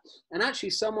agree with that. And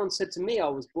actually, someone said to me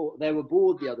they were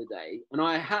bored the other day, and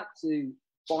I had to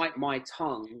bite my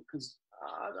tongue because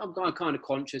I'm kind of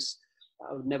conscious.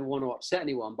 I would never want to upset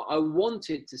anyone, but I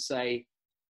wanted to say,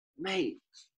 mate,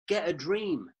 get a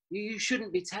dream. You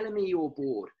shouldn't be telling me you're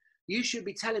bored. You should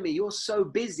be telling me you're so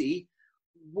busy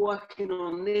working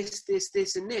on this,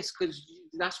 and this, because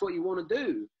that's what you want to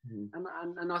do.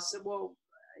 And I said, well,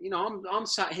 you know, I'm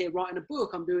sat here writing a book.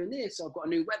 I'm doing this. I've got a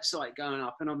new website going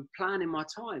up, and I'm planning my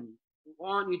time.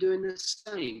 Why aren't you doing the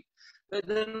same? But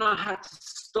then I had to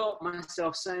stop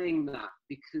myself saying that,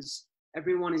 because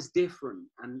everyone is different,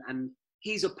 and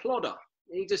he's a plodder.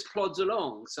 He just plods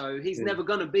along. So he's never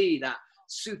going to be that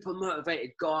super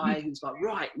motivated guy who's like,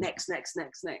 right, next.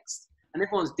 And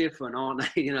everyone's different, aren't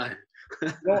they? You know?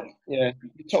 Well, yeah,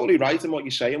 you're totally right in what you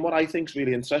say. And what I think is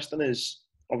really interesting is,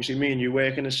 obviously, me and you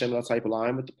work in a similar type of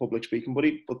line with the public speaking,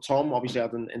 but Tom obviously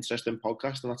had an interesting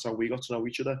podcast, and that's how we got to know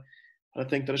each other. And I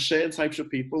think there are certain types of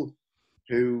people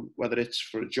who, whether it's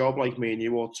for a job like me and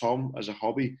you, or Tom as a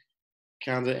hobby,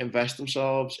 kind of invest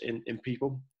themselves in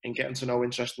people, and getting to know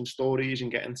interesting stories,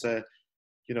 and getting to,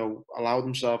 you know, allow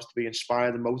themselves to be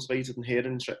inspired and motivated, and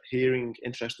hearing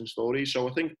interesting stories. So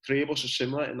I think three of us are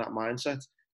similar in that mindset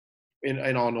in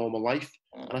our normal life.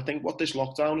 And I think what this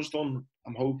lockdown has done,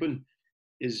 I'm hoping,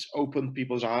 is open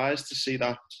people's eyes to see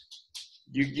that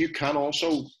you can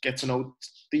also get to know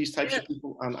these types of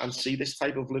people and see this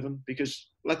type of living.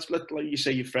 Because let you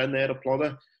say your friend there, a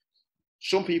plodder,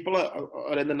 some people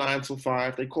are in the 9 till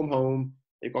 5. They come home,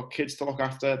 they've got kids to look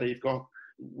after, they've got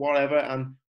whatever,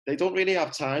 and they don't really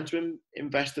have time to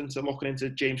invest into looking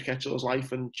into James Ketchell's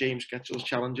life and James Ketchell's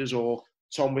challenges or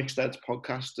Tom Wickstead's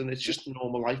podcast, and it's just a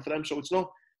normal life for them. So it's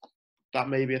not that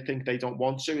maybe I think they don't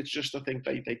want to, it's just I think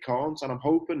they can't. And I'm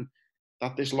hoping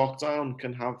that this lockdown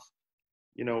can have,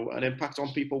 you know, an impact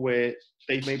on people where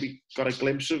they've maybe got a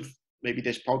glimpse of maybe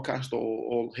this podcast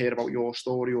or hear about your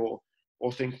story or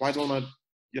think, why don't I,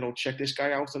 you know, check this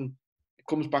guy out? And it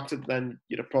comes back to then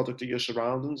you're a product of your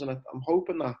surroundings. And I'm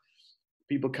hoping that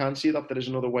people can see that there is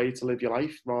another way to live your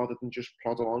life rather than just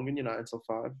plod along in your 9 till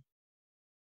 5.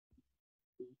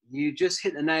 You just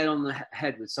hit the nail on the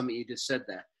head with something you just said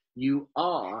there. You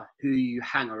are who you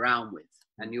hang around with,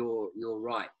 and you're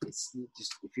right. It's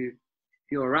just if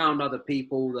you're around other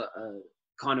people that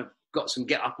kind of got some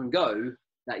get up and go,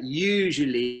 that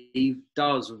usually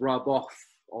does rub off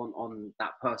on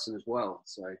that person as well.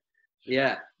 So,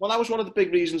 yeah. Well, that was one of the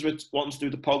big reasons with wanting to do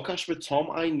the podcast with Tom.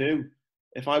 I knew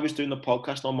if I was doing the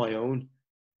podcast on my own,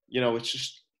 you know, it's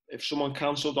just if someone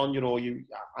cancelled on you, or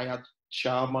I had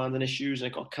child-minding issues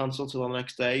and it got cancelled till the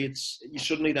next day, you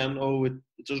suddenly then,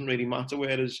 it doesn't really matter.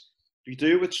 Whereas if you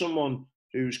do with someone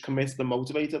who's committed and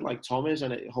motivated like Tom is,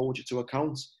 and it holds you to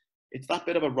account, it's that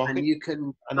bit of a rocket. And you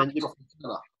can, and then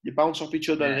you bounce off each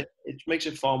other. Yeah. And it makes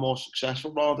it far more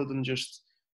successful rather than just.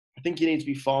 I think you need to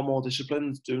be far more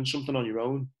disciplined doing something on your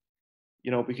own,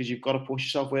 you know, because you've got to push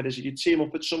yourself. Whereas if you team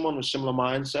up with someone with similar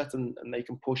mindset and they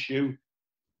can push you,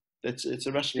 it's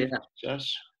a recipe for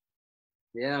success.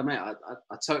 Yeah, mate, I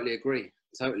totally agree.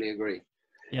 Totally agree.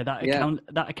 Yeah,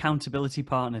 that accountability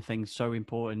partner thing's so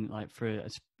important. Like for,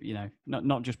 you know,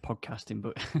 not just podcasting,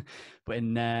 but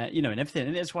in you know, in everything.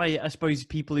 And that's why I suppose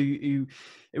people who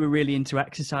are really into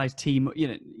exercise team,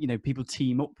 you know, people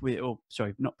team up with, or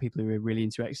sorry, not people who are really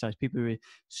into exercise, people who are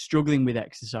struggling with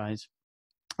exercise.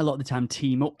 A lot of the time,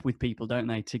 team up with people, don't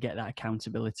they, to get that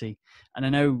accountability? And I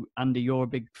know, Andy, you're a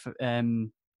big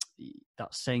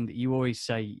that saying that you always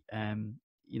say,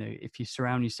 you know, if you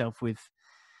surround yourself with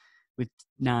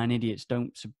 9 idiots,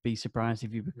 don't be surprised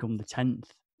if you become the 10th.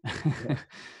 Yeah.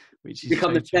 Which is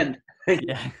become the 10th.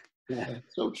 Yeah,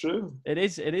 so true. It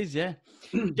is, yeah.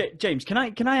 James, can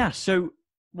I ask? So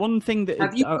one thing that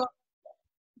have you got...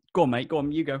 Go on, mate. Go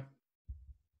on, you go.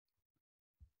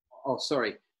 Oh,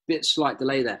 sorry, slight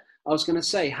delay there. I was going to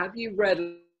say, have you read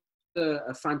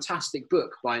a fantastic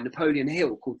book by Napoleon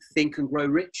Hill called Think and Grow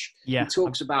Rich? Yeah, he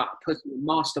talks about putting a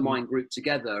mastermind group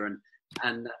together,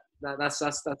 and that's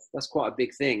quite a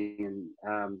big thing. And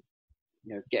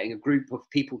you know, getting a group of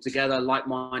people together,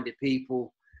 like-minded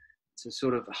people, to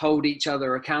sort of hold each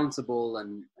other accountable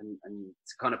and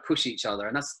to kind of push each other,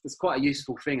 and that's quite a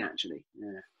useful thing, actually.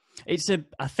 Yeah.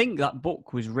 I think that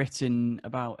book was written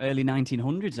about early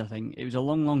 1900s. I think it was a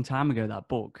long time ago that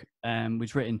book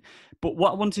was written. But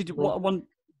what I wanted to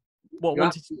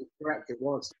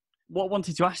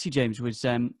ask you, James, was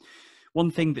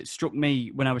one thing that struck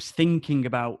me when I was thinking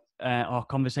about our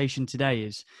conversation today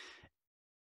is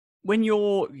when you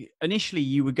were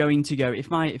going to go,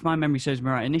 if my memory serves me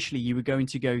right, initially you were going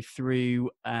to go through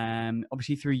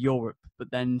obviously through Europe, but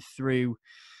then through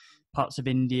parts of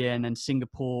India and then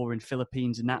Singapore and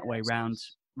Philippines and that way round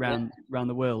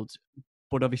the world.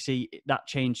 But obviously that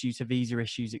changed due to visa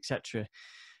issues, etc.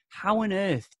 How on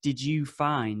earth did you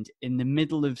find in the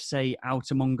middle of, say,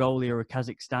 Outer Mongolia or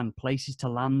Kazakhstan, places to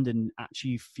land and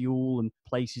actually fuel and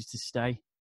places to stay?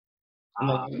 And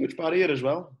the language barrier as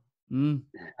well.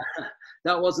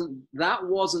 That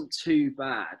wasn't too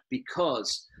bad,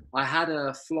 because I had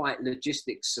a flight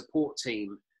logistics support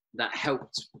team that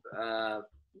helped.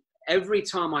 Every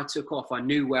time I took off, I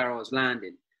knew where I was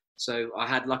landing. So I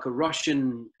had like a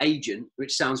Russian agent,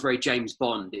 which sounds very James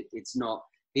Bond. It's not.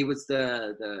 He was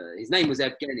his name was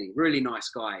Evgeny, really nice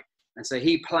guy. And so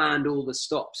he planned all the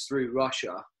stops through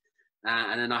Russia.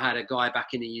 And then I had a guy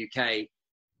back in the UK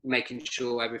making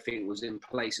sure everything was in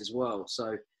place as well.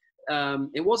 So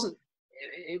it was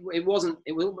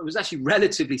actually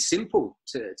relatively simple,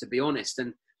 to be honest.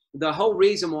 And the whole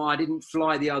reason why I didn't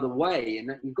fly the other way, and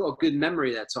you've got a good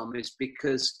memory there, Tom, is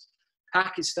because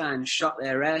Pakistan shut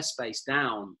their airspace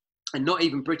down, and not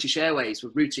even British Airways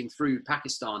were routing through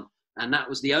Pakistan. And that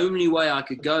was the only way I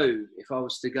could go if I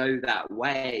was to go that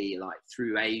way, like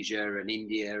through Asia and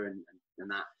India and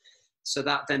that. So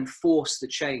that then forced the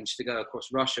change to go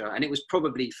across Russia, and it was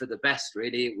probably for the best.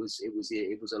 Really, it was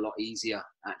a lot easier,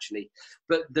 actually.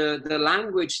 But the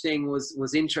language thing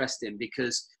was interesting,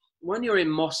 because when you're in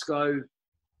Moscow,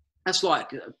 that's like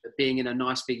being in a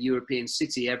nice big European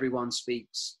city. Everyone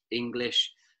speaks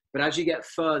English. But as you get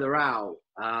further out,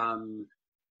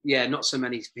 yeah, not so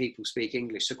many people speak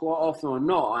English. So quite often or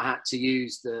not, I had to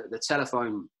use the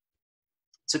telephone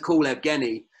to call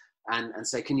Evgeny and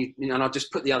say, can you, and I'll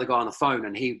just put the other guy on the phone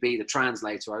and he'd be the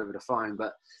translator over the phone.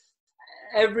 But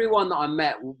everyone that I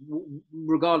met,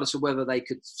 regardless of whether they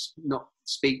could not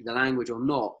speak the language or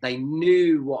not, they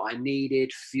knew what I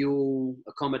needed: fuel,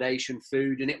 accommodation,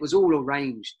 food, and it was all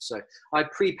arranged. So I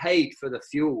prepaid for the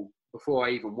fuel before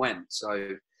I even went. So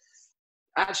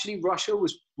actually Russia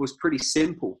was pretty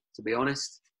simple, to be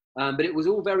honest, but it was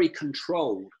all very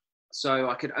controlled. So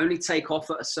I could only take off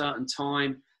at a certain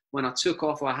time. When I took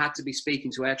off, I had to be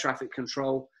speaking to air traffic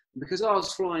control. Because I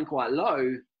was flying quite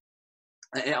low,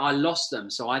 I lost them.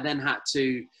 So I then had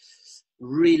to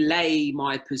relay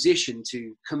my position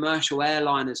to commercial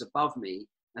airliners above me,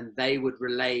 and they would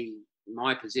relay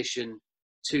my position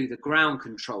to the ground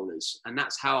controllers. And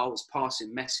that's how I was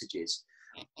passing messages.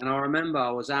 And I remember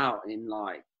I was out in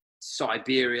like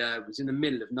Siberia, it was in the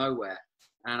middle of nowhere,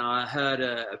 and I heard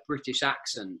a British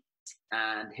accent,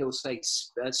 and he'll say,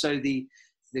 so the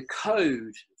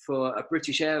code for a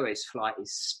British Airways flight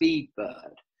is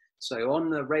Speedbird. So on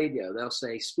the radio, they'll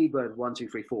say Speedbird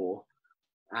 1234,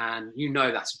 and you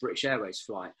know that's a British Airways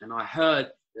flight. And I heard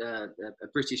a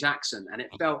British accent, and it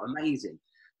felt amazing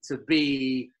to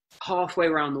be halfway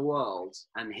around the world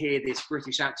and hear this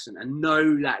British accent and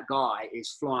know that guy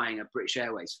is flying a British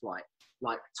Airways flight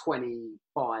like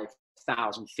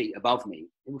 25,000 feet above me.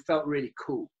 It felt really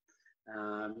cool.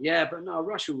 Yeah, but no,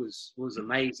 Russia was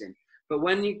amazing. But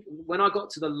when I got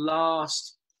to the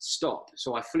last stop,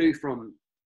 so I flew from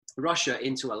Russia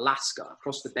into Alaska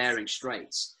across the Bering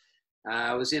Straits.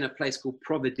 I was in a place called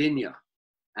Providinya,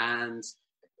 and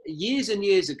years and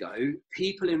years ago,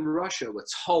 people in Russia were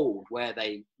told where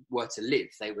they were to live.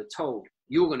 They were told,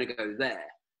 you're going to go there.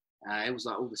 It was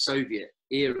like all the Soviet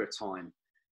era time.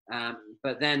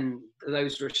 But then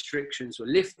those restrictions were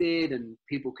lifted, and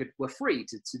people were free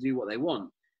to do what they want.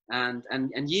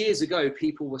 And years ago,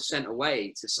 people were sent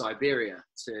away to Siberia,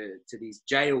 to these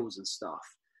jails and stuff.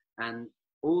 And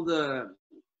all the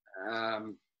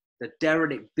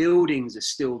derelict buildings are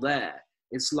still there.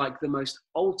 It's like the most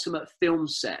ultimate film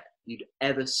set you'd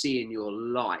ever see in your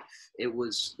life. It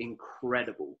was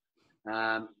incredible.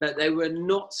 But they were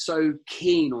not so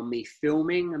keen on me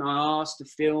filming, and I asked to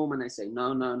film, and they say,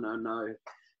 no.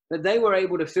 But they were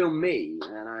able to film me,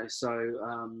 you know. So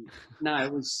no,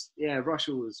 it was, yeah,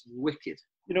 Russia was wicked.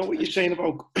 You know what you're saying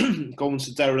about going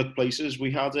to derelict places?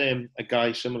 We had a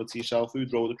guy similar to yourself who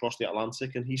rode across the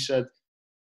Atlantic, and he said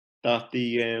that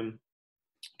the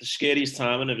scariest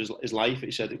time of his life,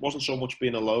 he said it wasn't so much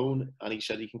being alone, and he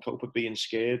said he can cope with being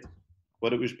scared,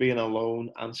 but it was being alone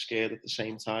and scared at the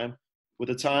same time. Were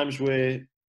the times where,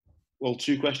 well,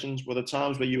 two questions, were the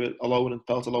times where you were alone and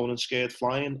felt alone and scared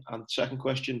flying? And second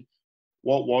question,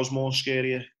 what was more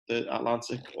scarier, the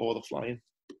Atlantic or the flying?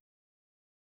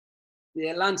 The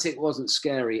Atlantic wasn't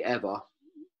scary ever.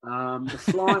 The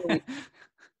flying,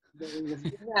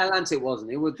 the Atlantic wasn't.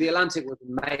 The Atlantic was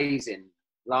amazing.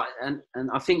 Like, and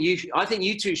I think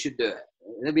you two should do it.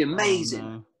 It'd be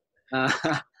amazing. Oh,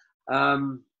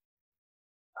 no.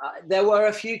 There were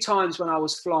a few times when I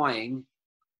was flying,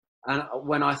 and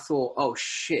when I thought, oh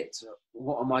shit,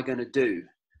 what am I going to do?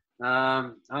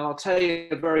 And I'll tell you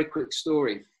a very quick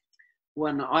story.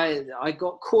 When I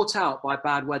got caught out by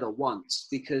bad weather once,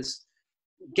 because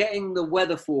getting the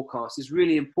weather forecast is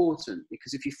really important,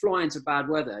 because if you fly into bad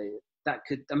weather, it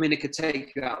could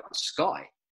take you out of the sky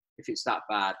if it's that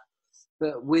bad.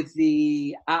 But with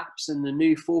the apps and the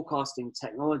new forecasting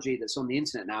technology that's on the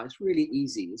internet now, it's really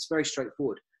easy. It's very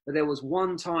straightforward. But there was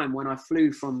one time when I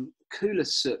flew from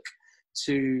Kulasuk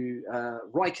to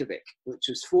Reykjavik, which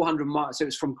was 400 miles. So it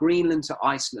was from Greenland to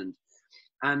Iceland.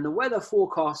 And the weather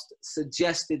forecast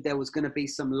suggested there was going to be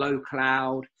some low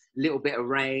cloud, a little bit of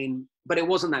rain, but it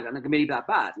wasn't going to be that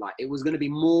bad. Like, it was going to be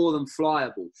more than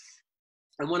flyable.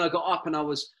 And when I got up, and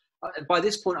by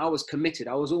this point I was committed.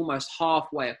 I was almost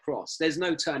halfway across. There's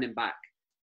no turning back.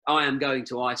 I am going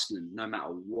to Iceland no matter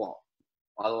what.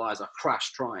 Otherwise I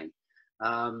crash trying.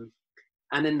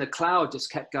 And then the cloud just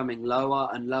kept going lower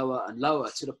and lower and lower,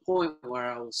 to the point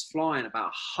where I was flying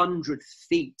about 100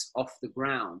 feet off the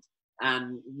ground,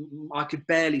 and I could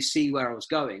barely see where I was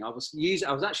going. I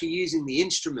was actually using the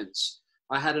instruments.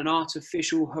 I had an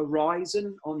artificial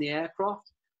horizon on the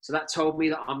aircraft. So that told me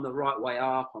that I'm the right way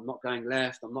up. I'm not going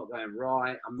left. I'm not going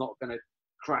right. I'm not going to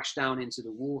crash down into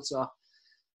the water.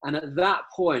 And at that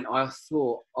point, I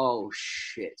thought, oh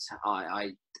shit,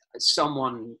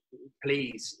 someone,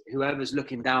 please, whoever's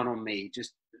looking down on me,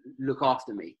 just look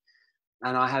after me.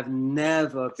 And I have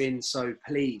never been so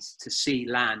pleased to see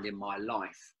land in my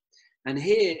life. And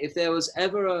here, if there was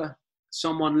ever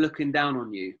someone looking down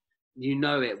on you. You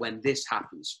know it when this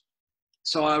happens.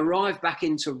 So I arrived back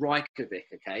into Reykjavik,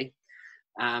 okay?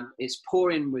 It's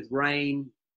pouring with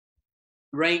rain,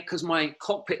 because my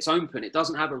cockpit's open. It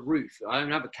doesn't have a roof. I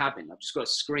don't have a cabin. I've just got a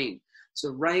screen.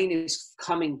 So rain is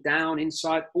coming down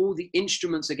inside. All the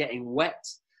instruments are getting wet.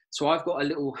 So I've got a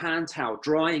little hand towel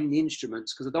drying the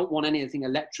instruments because I don't want anything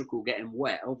electrical getting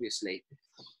wet, obviously.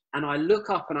 And I look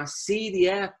up and I see the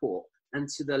airport, and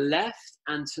to the left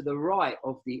and to the right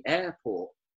of the airport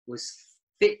was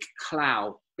thick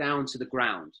cloud down to the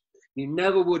ground. You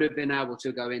never would have been able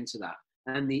to go into that.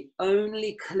 And the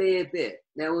only clear bit,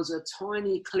 there was a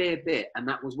tiny clear bit, and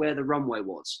that was where the runway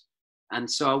was. And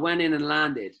so I went in and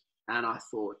landed, and I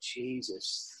thought,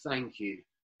 Jesus, thank you.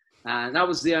 And that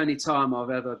was the only time I've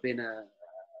ever been a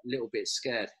little bit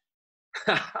scared.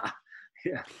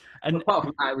 Yeah. And apart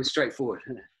from that, it was straightforward.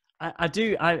 I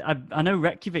know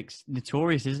Reykjavik's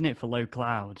notorious, isn't it, for low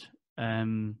cloud?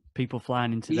 People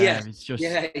flying into there. It's just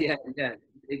yeah.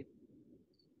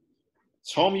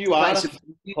 Tom, you are a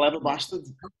clever bastard.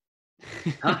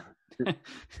 Huh? Bits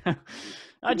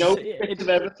of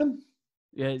everything.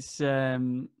 Yeah, it's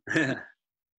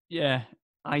yeah.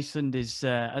 Iceland is.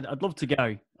 I'd love to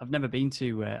go. I've never been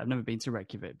to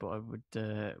Reykjavik, but I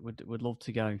would love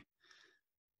to go.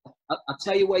 I'll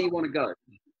tell you where you want to go,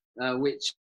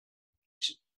 which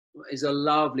is a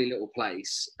lovely little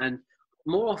place. And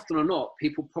more often or not,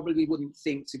 people probably wouldn't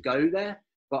think to go there,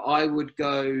 but I would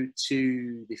go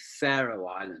to the Faroe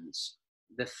Islands.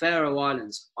 The Faroe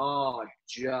Islands are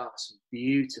just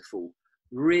beautiful,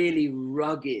 really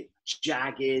rugged,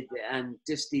 jagged, and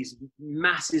just these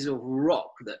masses of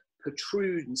rock that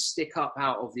protrude and stick up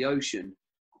out of the ocean.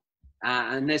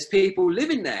 And there's people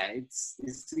living there.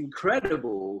 It's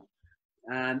incredible.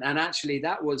 And actually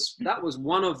that was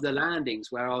one of the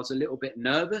landings where I was a little bit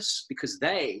nervous, because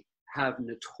they have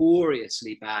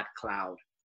notoriously bad cloud,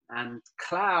 and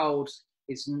cloud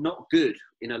is not good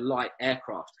in a light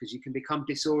aircraft because you can become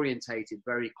disorientated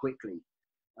very quickly.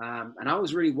 And I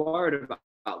was really worried about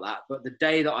that. But the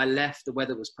day that I left, the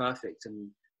weather was perfect.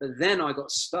 But then I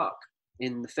got stuck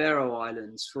in the Faroe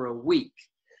Islands for a week,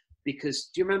 because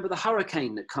do you remember the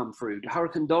hurricane that come through?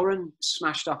 Hurricane Doran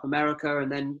smashed up America and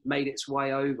then made its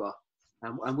way over.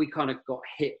 And we kind of got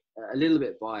hit a little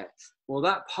bit by it. Well,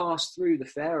 that passed through the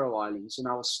Faroe Islands, and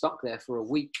I was stuck there for a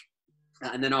week.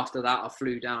 And then after that, I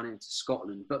flew down into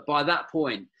Scotland. But by that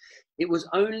point, it was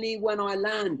only when I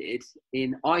landed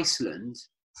in Iceland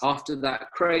after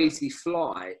that crazy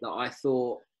flight that I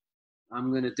thought, I'm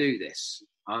going to do this.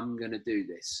 I'm going to do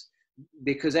this.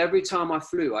 Because every time I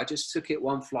flew, I just took it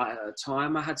one flight at a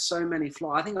time. I had so many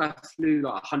flights. I think I flew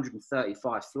like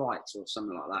 135 flights or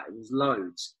something like that. It was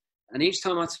loads. And each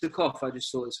time I took off, I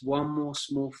just thought, it's one more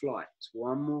small flight. It's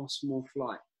one more small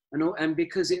flight. And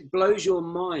because it blows your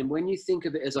mind when you think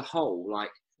of it as a whole,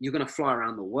 like you're going to fly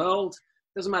around the world.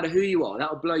 Doesn't matter who you are. That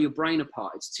will blow your brain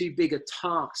apart. It's too big a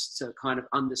task to kind of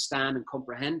understand and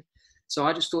comprehend. So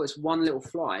I just thought it's one little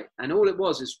flight. And all it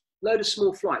was is a load of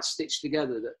small flights stitched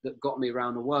together that got me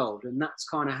around the world. And that's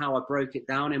kind of how I broke it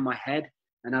down in my head.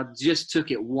 And I just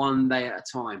took it one day at a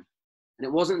time. And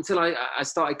it wasn't until I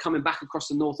started coming back across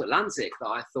the North Atlantic that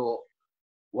I thought,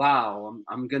 wow,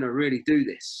 I'm going to really do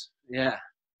this. Yeah.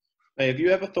 Hey, have you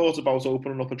ever thought about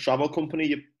opening up a travel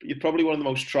company? You're probably one of the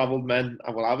most travelled men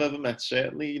I've ever met,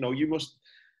 certainly. You know, you must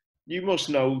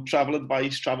know travel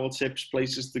advice, travel tips,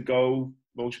 places to go,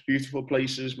 most beautiful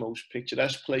places, most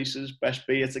picturesque places, best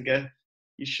beer to get.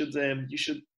 You should do.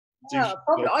 Yeah,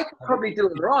 I could probably do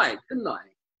it right, couldn't I?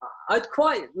 I'd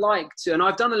quite like to, and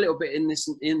I've done a little bit in this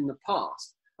in the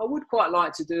past. I would quite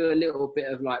like to do a little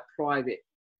bit of like private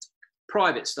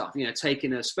stuff, you know,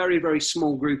 taking a very, very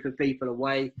small group of people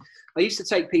away. I used to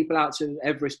take people out to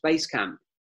Everest Base Camp,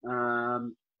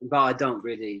 but I don't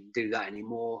really do that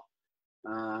anymore.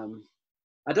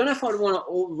 I don't know if I'd want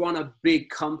to run a big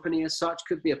company as such.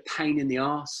 Could be a pain in the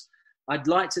arse. I'd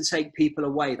like to take people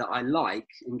away that I like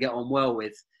and get on well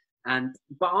with.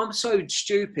 But I'm so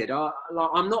stupid.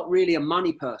 I'm not really a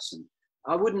money person.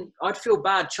 I'd feel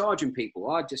bad charging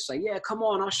people. I'd just say, yeah, come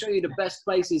on, I'll show you the best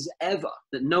places ever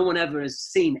that no one ever has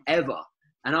seen ever.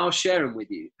 And I'll share them with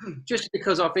you just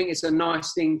because I think it's a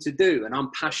nice thing to do. And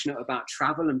I'm passionate about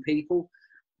travel and people,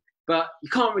 but you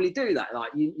can't really do that.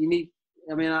 Like you need,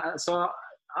 so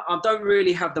I don't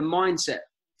really have the mindset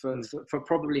for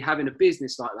probably having a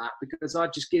business like that, because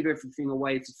I'd just give everything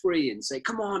away for free and say,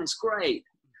 come on, it's great.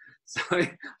 So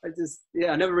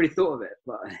I never really thought of it.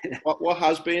 But what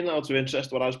has been, out of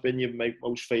interest, what has been your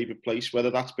most favourite place?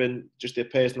 Whether that's been just a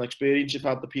personal experience you've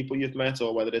had, the people you've met,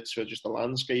 or whether it's just the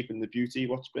landscape and the beauty.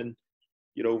 What's been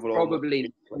your overall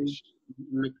probably place?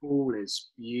 Nepal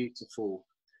is beautiful.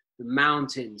 The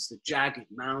mountains, the jagged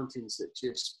mountains that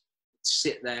just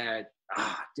sit there,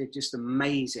 they're just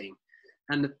amazing.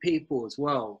 And the people as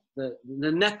well. The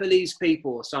Nepalese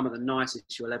people are some of the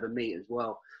nicest you'll ever meet as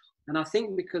well. And I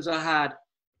think because I had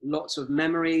lots of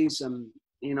memories, and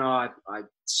you know, I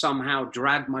somehow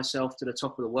dragged myself to the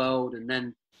top of the world, and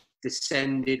then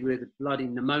descended with bloody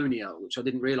pneumonia, which I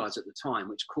didn't realize at the time,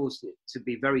 which caused it to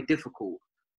be very difficult.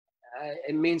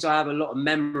 It means I have a lot of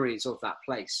memories of that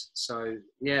place. So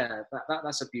yeah,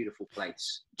 that's a beautiful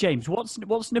place. James,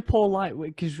 what's Nepal like?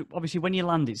 Because obviously when you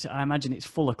land, I imagine it's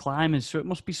full of climbers, so it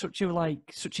must be such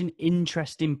an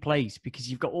interesting place, because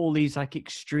you've got all these like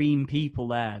extreme people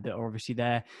there that are obviously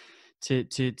there to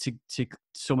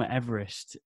summit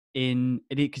Everest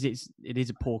because it is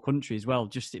a poor country as well.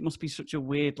 Just it must be such a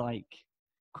weird like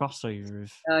crossover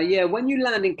of yeah, when you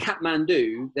land in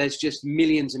Kathmandu, there's just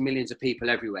millions and millions of people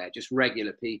everywhere, just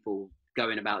regular people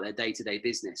going about their day-to-day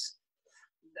business.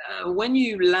 When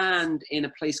you land in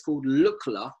a place called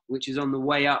Lukla, which is on the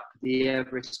way up the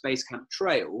Everest Base Camp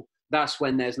Trail, that's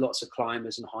when there's lots of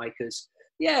climbers and hikers.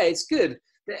 Yeah, it's good.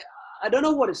 I don't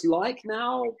know what it's like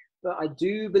now, but I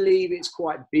do believe it's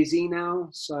quite busy now.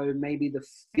 So maybe the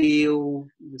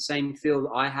same feel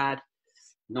that I had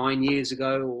 9 years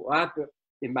ago, or I've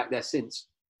been back there since,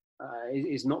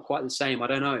 is not quite the same. I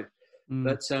don't know.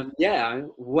 But yeah,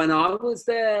 when I was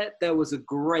there, there was a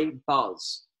great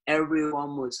buzz.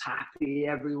 Everyone was happy.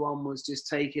 Everyone was just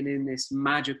taken in this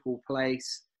magical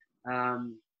place.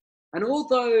 And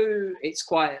although it's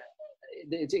quite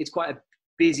a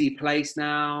busy place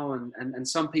now, and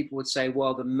some people would say,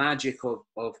 well, the magic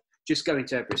of just going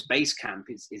to Everest Base Camp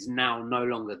is now no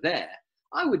longer there.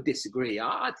 I would disagree.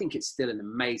 I think it's still an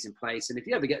amazing place. And if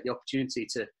you ever get the opportunity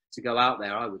to go out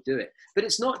there, I would do it. But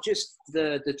it's not just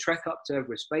the trek up to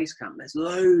Everest Base Camp. There's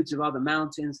loads of other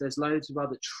mountains. There's loads of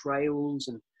other trails.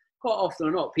 And quite often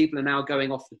or not, people are now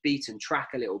going off the beaten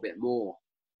track a little bit more.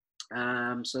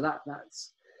 So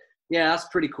that's a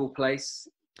pretty cool place.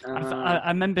 I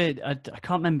remember, I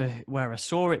can't remember where I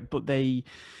saw it, but I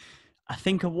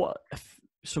think of what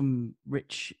some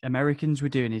rich Americans were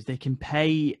doing is they can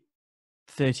pay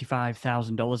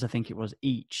 $35,000, I think it was,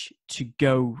 each to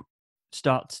go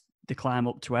start the climb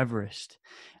up to Everest.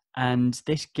 And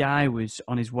this guy was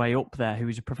on his way up there, who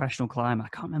was a professional climber. I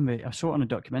can't remember. I saw it on a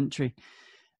documentary,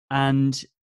 and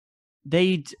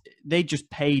they just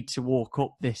paid to walk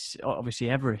up this, obviously,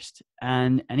 Everest,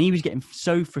 and he was getting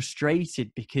so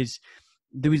frustrated because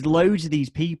there was loads of these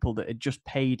people that had just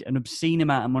paid an obscene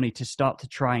amount of money to start to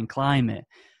try and climb it,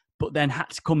 but then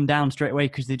had to come down straight away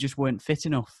because they just weren't fit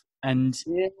enough. And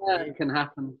yeah, it can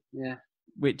happen. Yeah,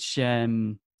 which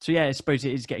so yeah, I suppose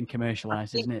it is getting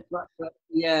commercialized, isn't it? But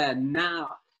yeah, now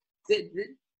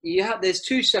there's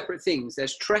two separate things.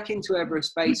 There's trekking to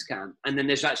Everest Base Camp, and then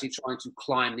there's actually trying to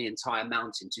climb the entire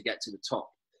mountain to get to the top.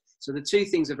 So the two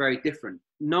things are very different.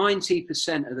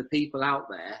 90% of the people out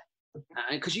there,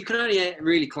 because you can only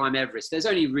really climb Everest, there's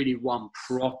only really one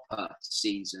proper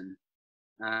season.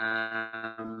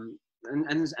 And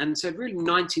so really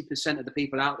 90% of the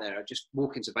people out there are just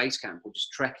walking to base camp or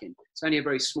just trekking. It's only a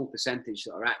very small percentage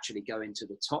that are actually going to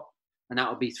the top, and that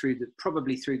will be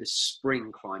probably through the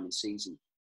spring climbing season.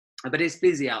 But it's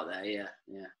busy out there, yeah.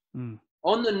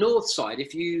 On the north side,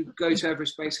 if you go to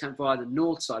Everest Base Camp via the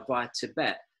north side, via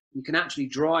Tibet, you can actually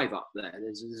drive up there.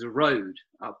 There's a road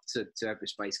up to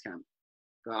Everest Base Camp.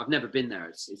 But I've never been there.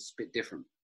 It's a bit different.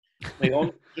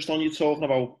 Just on you talking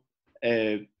about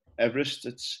Everest,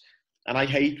 and I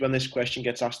hate when this question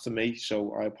gets asked to me,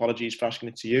 so I apologize for asking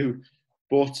it to you.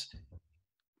 But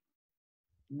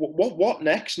what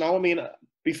next now? I mean,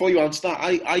 before you answer that,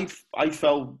 I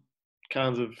felt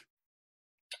kind of,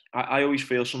 I always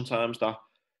feel sometimes that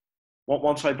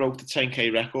once I broke the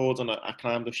 10K record and I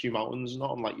climbed a few mountains,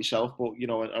 not unlike yourself, but you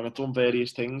know, and I've done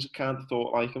various things, I kind of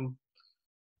thought like I've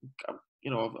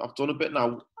done a bit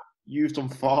now. You've done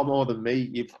far more than me.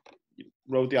 You've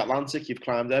rode the Atlantic, you've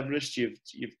climbed Everest, you've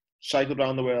cycled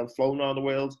around the world, flown around the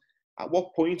world. At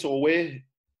what point or where?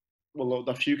 Well,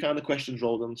 a few kind of questions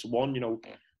rolled into one. You know,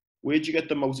 where do you get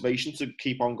the motivation to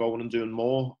keep on going and doing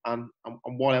more? And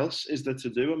what else is there to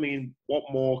do? I mean, what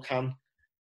more can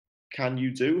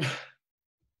you do?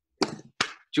 Do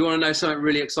you want to know something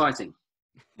really exciting?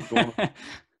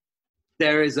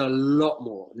 There is a lot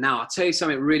more. Now, I'll tell you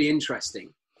something really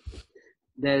interesting.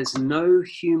 There's no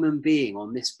human being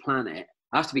on this planet.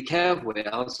 I have to be careful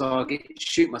here, so I'll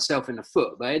shoot myself in the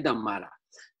foot, but it doesn't matter.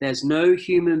 There's no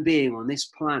human being on this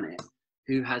planet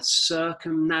who has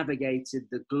circumnavigated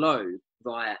the globe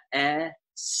via air,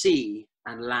 sea,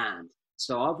 and land.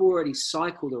 So I've already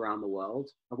cycled around the world.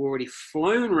 I've already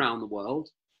flown around the world.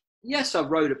 Yes,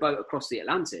 I've rowed a boat across the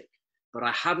Atlantic, but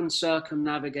I haven't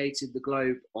circumnavigated the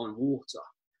globe on water.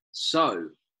 So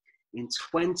in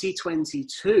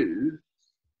 2022,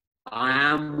 I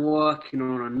am working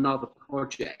on another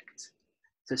project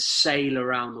to sail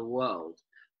around the world.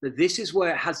 But this is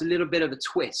where it has a little bit of a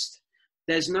twist.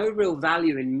 There's no real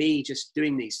value in me just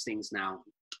doing these things now,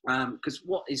 because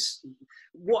what is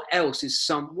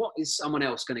someone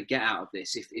else going to get out of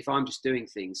this if I'm just doing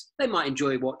things? They might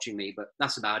enjoy watching me, but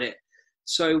that's about it.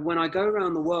 So when I go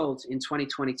around the world in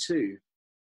 2022,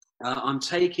 I'm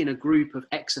taking a group of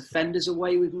ex-offenders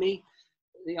away with me.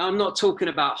 I'm not talking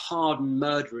about hardened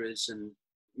murderers and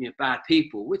bad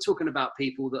people. We're talking about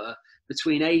people that are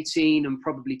between 18 and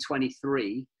probably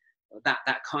 23,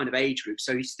 that kind of age group.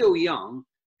 So he's still young.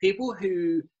 People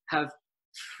who have,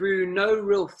 through no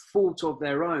real fault of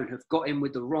their own, have got in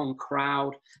with the wrong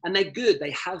crowd. And they're good.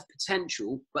 They have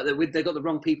potential, but they've got the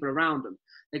wrong people around them.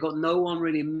 They've got no one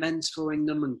really mentoring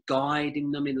them and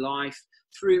guiding them in life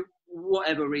through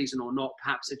whatever reason or not.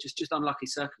 Perhaps they're just unlucky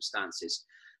circumstances.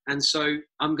 And so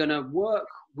I'm going to work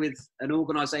with an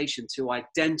organization to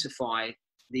identify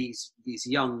these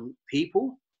young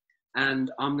people,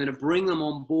 and I'm going to bring them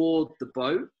on board the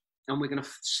boat, and we're going to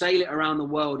sail it around the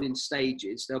world in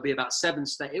stages. There'll be about 7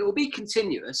 stages. It will be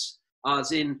continuous,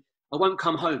 as in I won't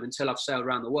come home until I've sailed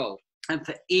around the world. And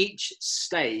for each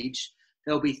stage,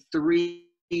 there'll be 3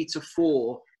 to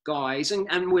 4 guys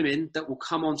and women that will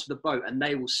come onto the boat, and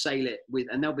they will sail it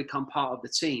and they'll become part of the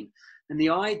team. And the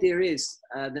idea is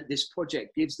that this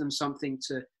project gives them something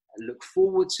to look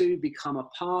forward to, become a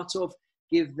part of,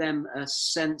 give them a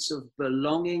sense of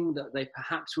belonging that they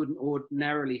perhaps wouldn't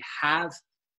ordinarily have.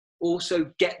 Also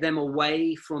get them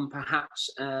away from perhaps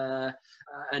an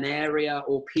area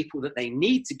or people that they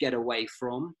need to get away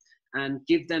from, and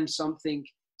give them something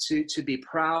to be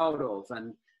proud of,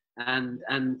 and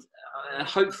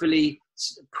hopefully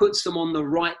puts them on the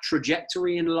right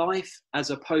trajectory in life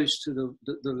as opposed to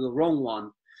the wrong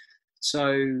one.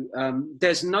 So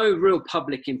there's no real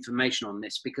public information on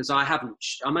this because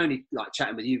I'm only like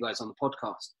chatting with you guys on the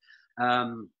podcast.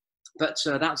 But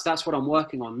that's what I'm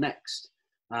working on next.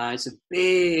 It's a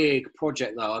big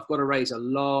project though. I've got to raise a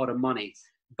lot of money,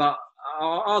 but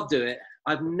I'll do it.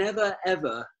 I've never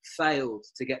ever failed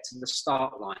to get to the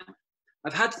start line.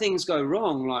 I've had things go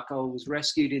wrong, like I was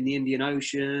rescued in the Indian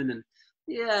Ocean and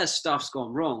yeah, stuff's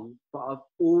gone wrong, but I've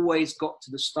always got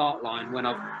to the start line when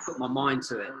I've put my mind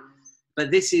to it. But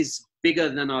this is bigger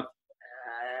than I've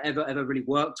ever really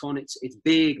worked on. It's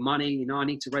big money. I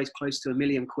need to raise close to £1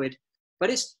 million, but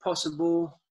it's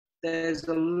possible. There's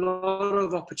a lot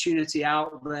of opportunity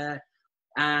out there.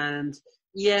 And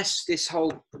yes, this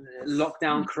whole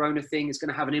lockdown corona thing is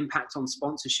going to have an impact on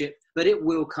sponsorship, but it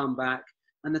will come back.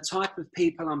 And the type of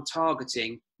people I'm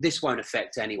targeting, this won't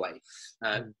affect anyway.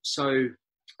 There's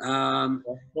not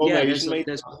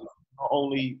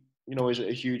only is it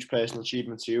a huge personal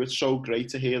achievement to you, it's so great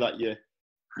to hear that you're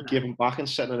giving back and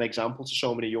setting an example to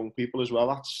so many young people as well.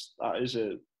 That is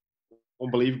a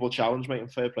unbelievable challenge, mate,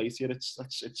 and fair play to you. It's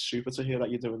super to hear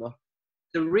that you're doing that.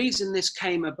 The reason this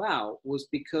came about was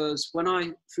because when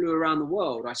I flew around the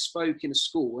world, I spoke in a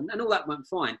school and all that went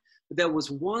fine. But there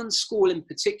was one school in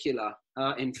particular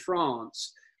in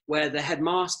France where the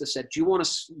headmaster said,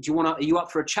 are you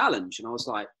up for a challenge? And I was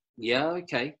like, yeah,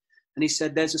 okay. And he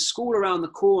said, there's a school around the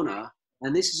corner,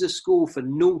 and this is a school for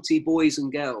naughty boys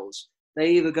and girls.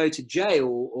 They either go to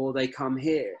jail or they come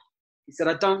here. He said,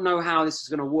 I don't know how this is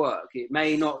going to work. It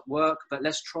may not work, but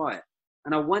let's try it.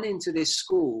 And I went into this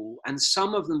school, and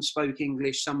some of them spoke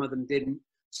English, some of them didn't.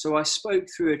 So I spoke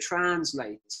through a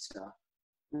translator,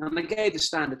 and they gave a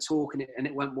standard talk, and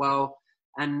it went well.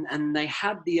 And they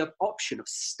had the option of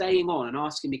staying on and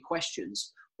asking me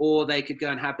questions, or they could go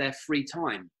and have their free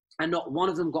time. And not one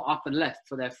of them got up and left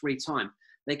for their free time.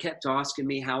 They kept asking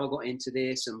me how I got into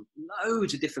this and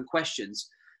loads of different questions.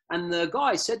 And the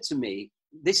guy said to me,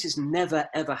 this has never,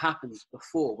 ever happened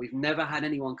before. We've never had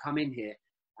anyone come in here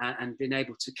and been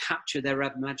able to capture their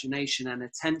imagination and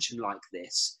attention like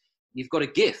this. You've got a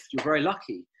gift. You're very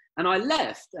lucky. And I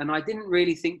left, and I didn't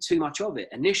really think too much of it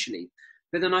initially.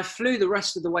 But then I flew the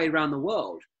rest of the way around the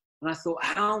world, and I thought,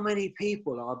 how many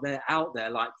people are there out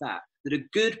there like that are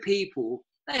good people?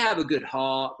 They have a good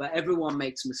heart, but everyone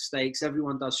makes mistakes.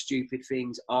 Everyone does stupid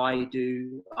things. I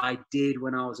do. I did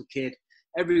when I was a kid.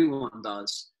 Everyone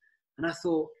does. And I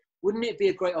thought, wouldn't it be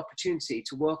a great opportunity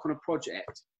to work on a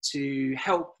project to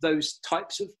help those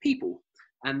types of people?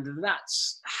 And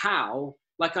that's how,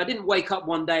 like, I didn't wake up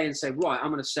one day and say, right, I'm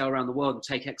going to sail around the world and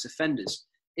take ex-offenders.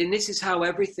 and this is how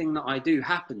everything that I do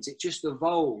happens. It just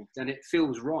evolved and it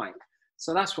feels right.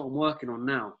 So that's what I'm working on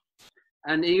now.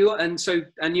 And you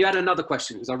had another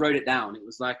question, because I wrote it down. It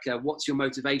was like, what's your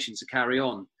motivation to carry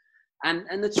on?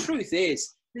 And the truth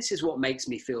is, this is what makes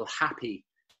me feel happy.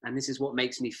 And this is what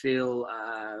makes me feel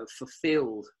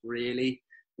fulfilled, really,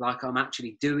 like I'm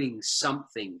actually doing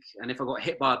something. And if I got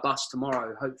hit by a bus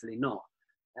tomorrow, hopefully not.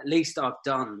 At least I've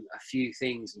done a few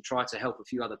things and tried to help a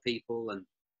few other people. And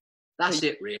that's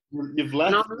it, really. You've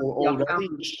left already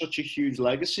such a huge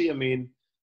legacy. I mean,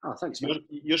 oh, thanks, man.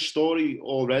 Your story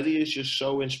already is just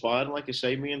so inspiring. Like I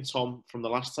say, me and Tom, from the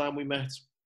last time we met,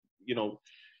 you know,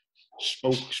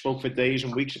 spoke for days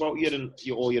and weeks about you and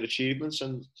all your achievements,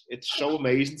 and it's so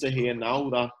amazing to hear now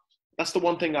that that's the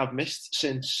one thing I've missed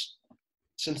since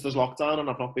there's lockdown and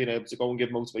I've not been able to go and give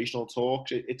motivational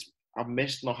talks. I've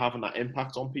missed not having that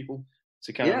impact on people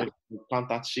to kind of plant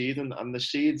that seed, and the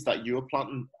seeds that you're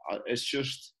planting, it's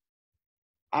just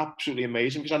absolutely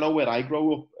amazing. Because I know where I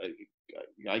grew up.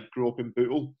 I grew up in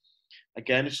Bootle.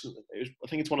 Again, I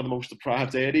think it's one of the most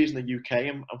deprived areas in the UK,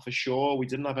 and for sure we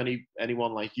didn't have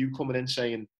anyone like you coming in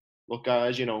saying, look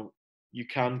guys, you know, you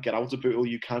can get out of Bootle,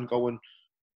 you can go and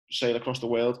sail across the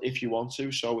world if you want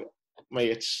to. So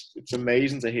mate, it's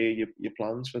amazing to hear your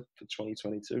plans for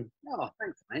 2022. Oh,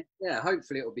 thanks, mate. Yeah,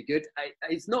 hopefully it'll be good.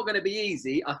 It's not going to be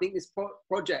easy. I think this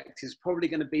project is probably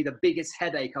going to be the biggest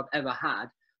headache I've ever had,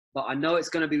 but I know it's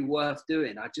going to be worth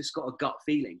doing. I just got a gut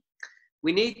feeling.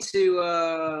 We need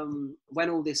to, when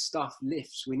all this stuff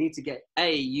lifts, we need to get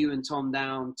you and Tom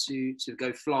down to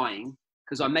go flying,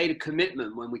 because I made a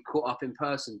commitment when we caught up in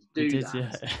person to do that.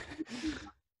 Yeah.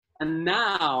 And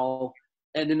now,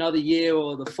 in another year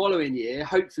or the following year,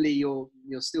 hopefully you'll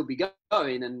still be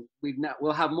going, and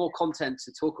we'll have more content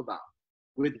to talk about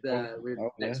with the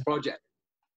next project.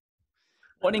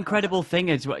 What an incredible thing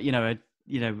is what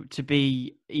to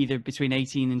be either between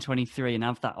 18 and 23 and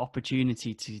have that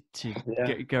opportunity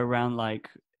to go around, like,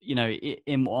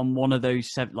 on one of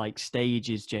those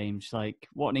stages, James. Like,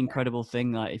 what an incredible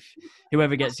thing. Like, if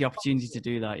whoever gets the opportunity to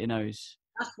do that, is.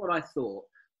 That's what I thought.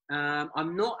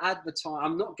 I'm not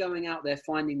I'm not going out there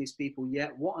finding these people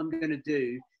yet. What I'm going to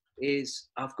do is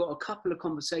I've got a couple of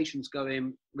conversations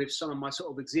going with some of my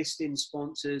sort of existing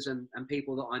sponsors and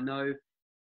people that I know.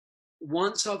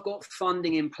 Once I've got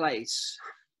funding in place,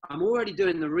 I'm already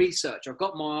doing the research. I've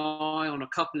got my eye on a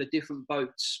couple of different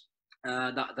boats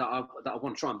that I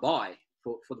want to try and buy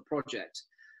for the project.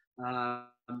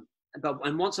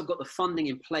 And once I've got the funding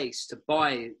in place to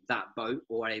buy that boat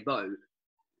or a boat,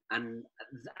 and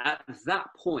at that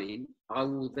point, I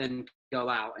will then go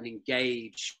out and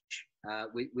engage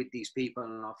with these people,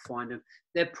 and I'll find them.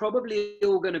 They're probably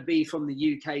all going to be from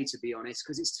the UK, to be honest,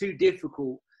 because it's too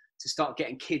difficult to start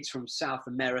getting kids from South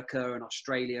America and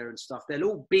Australia and stuff. They'll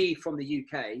all be from the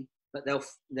UK, but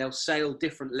they'll sail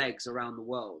different legs around the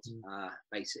world,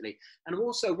 basically. And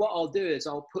also what I'll do is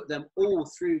I'll put them all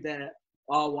through their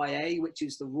RYA, which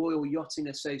is the Royal Yachting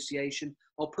Association.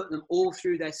 I'll put them all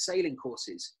through their sailing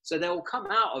courses. So they'll come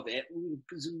out of it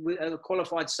with a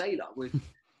qualified sailor with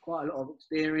quite a lot of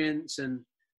experience. And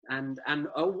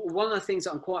one of the things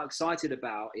that I'm quite excited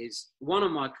about is one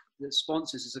of my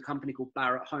sponsors is a company called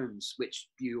Barrett Homes, which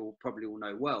you all probably all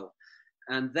know well.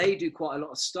 And they do quite a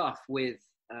lot of stuff with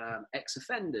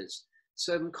ex-offenders.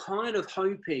 So I'm kind of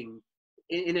hoping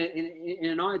in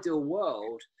an ideal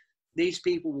world, these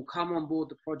people will come on board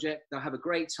the project. They'll have a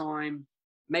great time.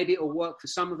 Maybe it'll work for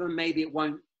some of them. Maybe it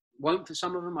won't for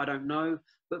some of them. I don't know.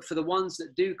 But for the ones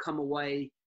that do come away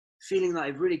feeling like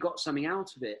they've really got something out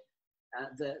of it,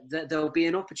 there'll be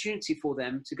an opportunity for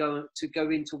them to go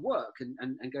into work and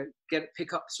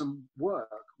pick up some work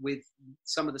with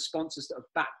some of the sponsors that have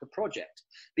backed the project,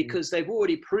 because they've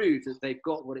already proved that they've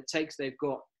got what it takes. They've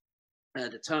got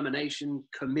determination,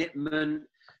 commitment,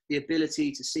 the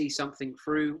ability to see something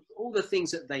through, all the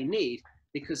things that they need,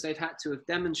 because they've had to have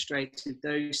demonstrated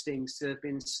those things to have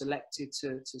been selected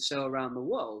to sail around the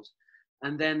world.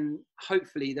 And then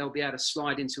hopefully they'll be able to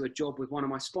slide into a job with one of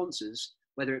my sponsors,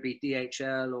 whether it be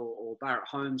DHL or Barrett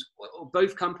Homes, or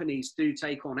both companies do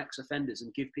take on ex-offenders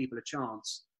and give people a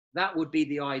chance. That would be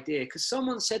the idea. Because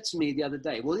someone said to me the other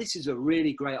day, well, this is a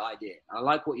really great idea. I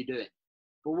like what you're doing.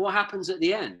 But what happens at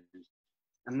the end?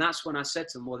 And that's when I said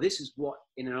to them, well, this is what,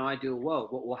 in an ideal world,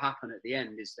 what will happen at the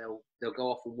end is they'll go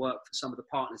off and work for some of the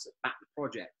partners that back the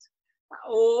project.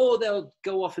 Or they'll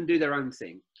go off and do their own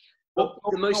thing. But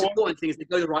the most important thing is they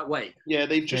go the right way. Yeah,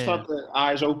 they've just had their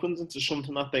eyes opened into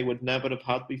something that they would never have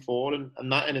had before.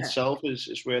 And that in itself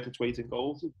is worth its weight in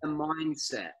gold. The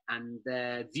mindset and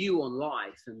their view on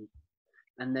life.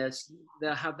 And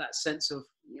they'll have that sense of,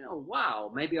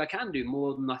 wow, maybe I can do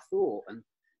more than I thought.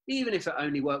 even if it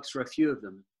only works for a few of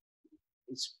them,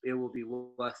 it will be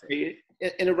worth it.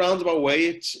 In a roundabout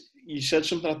way, you said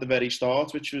something at the very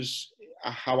start, which was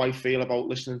how I feel about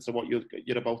listening to what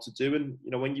you're about to do. And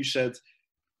when you said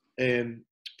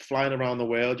flying around the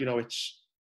world,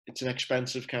 it's an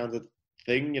expensive kind of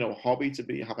thing, hobby to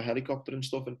have a helicopter and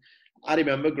stuff. And I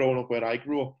remember growing up where I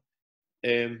grew up,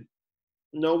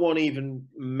 no one even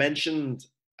mentioned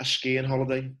a skiing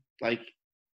holiday. Like,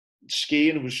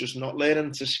 skiing was just not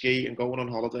learning to ski and going on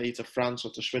holiday to France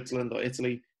or to Switzerland or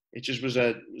Italy. It just was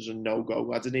a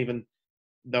no-go. I didn't even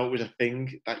know it was a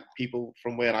thing that people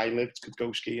from where I lived could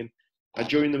go skiing. I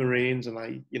joined the Marines,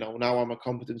 and now I'm a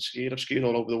competent skier. I've skied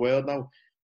all over the world now.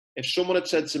 If someone had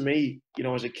said to me,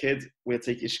 as a kid, we'll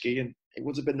take you skiing, it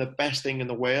would have been the best thing in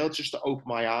the world, just to open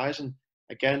my eyes. And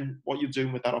again, what you're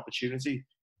doing with that opportunity,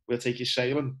 we'll take you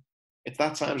sailing. It's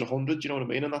that times 100, you know what I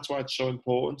mean? And that's why it's so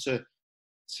important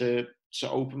to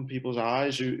open people's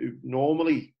eyes who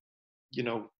normally,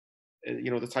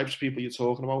 the types of people you're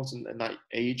talking about and that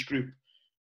age group,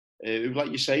 who,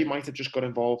 like you say, might have just got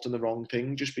involved in the wrong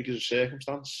thing just because of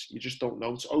circumstance. You just don't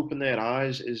know. To open their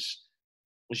eyes is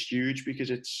huge,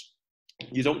 because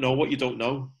you don't know what you don't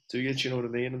know, do you? Do you know what I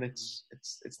mean? And it's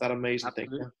that amazing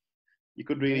Absolutely. thing. You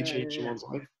could really change someone's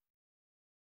life.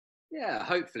 Yeah,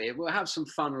 hopefully we'll have some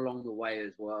fun along the way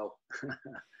as well.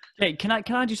 Hey, can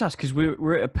I just ask, because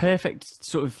we're at a perfect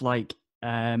sort of like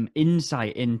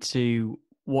insight into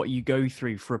what you go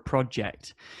through for a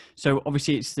project. So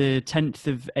obviously it's the 10th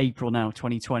of April now,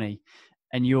 2020,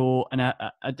 and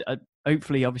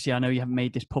hopefully, obviously, I know you haven't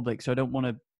made this public, so I don't want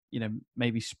to,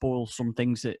 maybe spoil some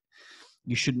things that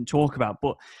you shouldn't talk about.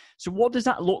 But so what does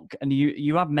that look? And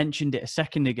you have mentioned it a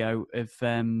second ago of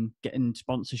getting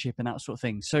sponsorship and that sort of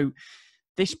thing. So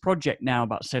this project now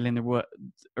about sailing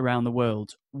around the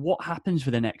world, what happens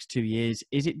for the next 2 years?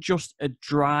 Is it just a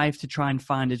drive to try and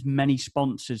find as many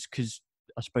sponsors? Because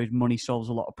I suppose money solves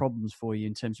a lot of problems for you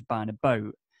in terms of buying a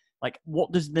boat. Like,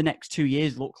 what does the next 2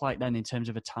 years look like then in terms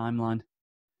of a timeline?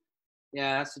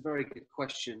 Yeah, that's a very good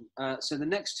question. So the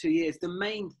next 2 years, the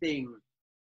main thing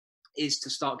is to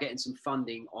start getting some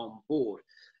funding on board.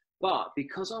 But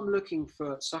because I'm looking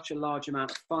for such a large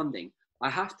amount of funding, I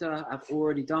have to have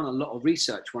already done a lot of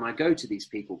research when I go to these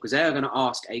people, because they're going to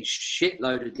ask a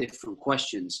shitload of different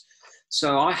questions.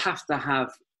 So I have to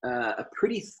have a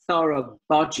pretty thorough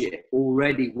budget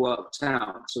already worked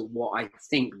out to what I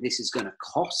think this is going to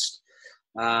cost.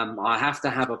 I have to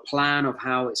have a plan of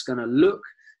how it's going to look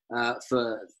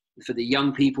for the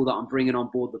young people that I'm bringing on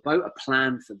board the boat, a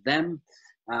plan for them.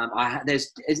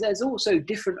 There's also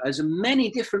many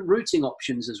different routing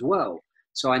options as well.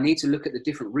 So I need to look at the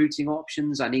different routing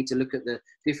options. I need to look at the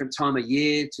different time of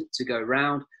year to go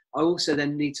around. I also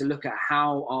then need to look at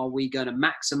how are we going to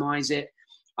maximize it.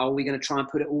 Are we going to try and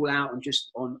put it all out and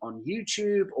just on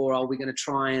YouTube, or are we going to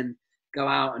try and go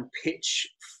out and pitch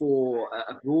for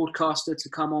a broadcaster to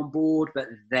come on board? But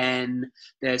then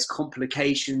there's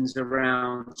complications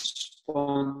around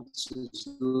sponsors,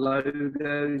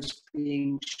 logos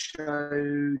being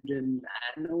showed, and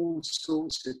all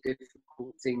sorts of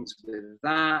difficult things with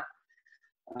that.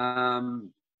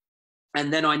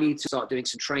 And then I need to start doing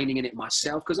some training in it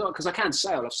myself, because I can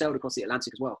sail. I've sailed across the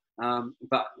Atlantic as well,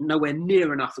 but nowhere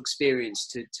near enough experience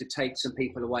to take some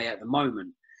people away at the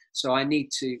moment. So I need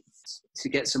to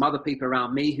get some other people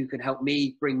around me who can help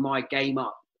me bring my game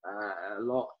up a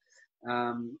lot.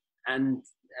 I'll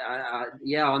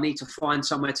need to find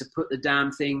somewhere to put the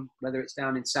damn thing, whether it's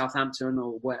down in Southampton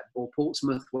or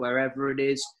Portsmouth, wherever it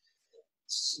is.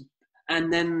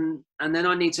 And then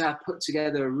I need to have put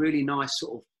together a really nice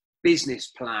sort of business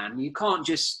plan. You can't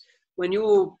just, when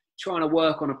you're trying to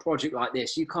work on a project like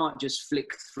this, you can't just flick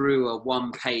through a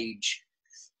one-page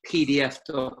PDF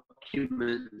document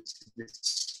to the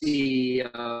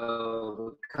CEO of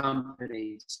a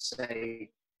company to say,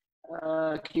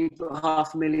 can you put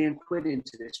 £500,000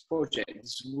 into this project?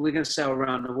 We're going to sail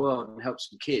around the world and help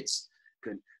some kids.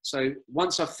 So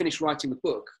once I've finished writing the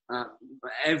book,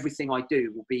 everything I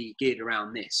do will be geared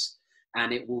around this.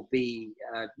 And it will be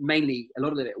mainly, a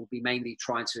lot of it will be mainly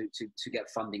trying to get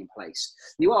funding in place.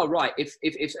 You are right. If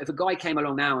a guy came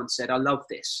along now and said, I love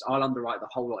this, I'll underwrite the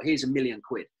whole lot, here's £1 million,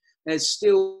 there's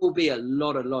still be a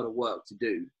lot of work to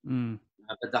do.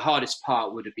 But the hardest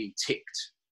part would be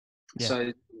ticked. Yeah.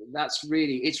 So that's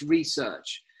really, it's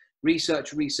research,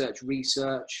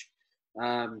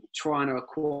 trying to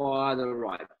acquire the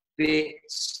right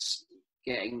bits,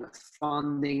 getting the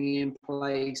funding in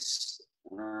place.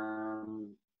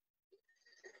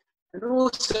 And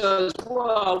also as well,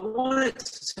 I wanted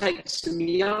to take some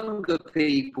younger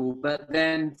people, but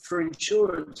then for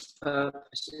insurance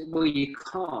purposes, well, you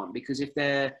can't, because if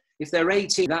they're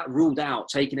 18, that ruled out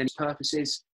taking any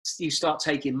purposes. You start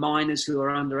taking minors who are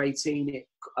under 18, it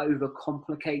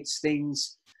overcomplicates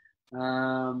things.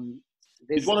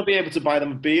 You'd want to be able to buy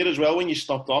them a beer as well when you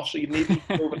stopped off, so you'd need to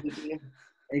go over the game.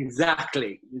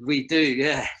 Exactly, we do,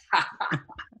 yeah.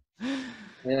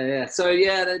 Yeah. So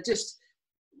yeah,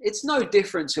 it's no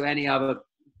different to any other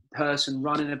person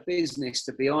running a business,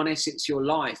 to be honest. It's your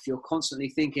life. You're constantly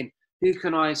thinking, who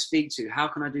can I speak to? How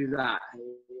can I do that?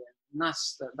 And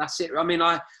that's it. I mean,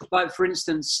 like for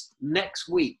instance, next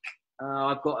week,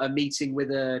 I've got a meeting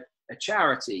with a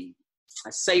charity,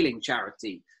 a sailing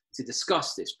charity, to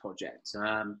discuss this project.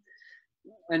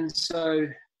 And so,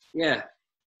 yeah,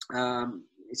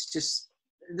 it's just,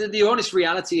 the honest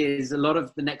reality is a lot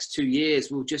of the next 2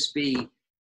 years will just be,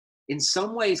 in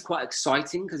some ways, quite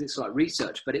exciting because it's like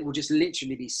research, but it will just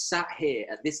literally be sat here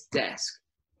at this desk,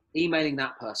 emailing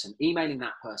that person.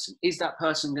 Is that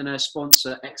person going to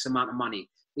sponsor X amount of money?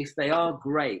 If they are,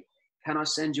 great. Can I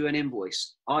send you an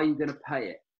invoice? Are you going to pay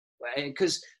it?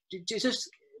 Because just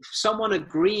someone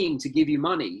agreeing to give you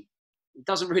money, it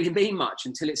doesn't really mean much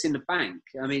until it's in the bank.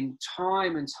 I mean,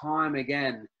 time and time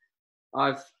again,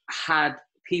 I've had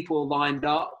people lined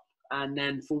up, and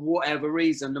then for whatever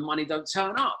reason, the money don't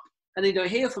turn up, and then you don't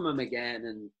hear from them again,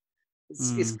 and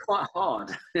it's quite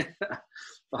hard.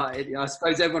 But I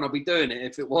suppose everyone will be doing it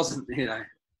if it wasn't, you know.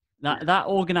 That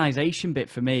organisation bit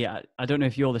for me, I don't know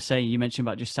if you're the same. You mentioned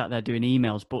about just sat there doing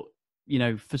emails, but you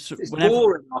know, it's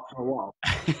boring after a while.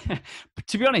 But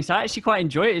to be honest, I actually quite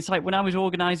enjoy it. It's like when I was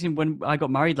organising, when I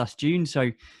got married last June,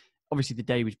 so obviously the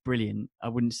day was brilliant. I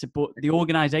wouldn't say, but the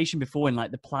organisation before and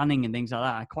like the planning and things like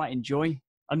that, I quite enjoy.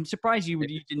 I'm surprised you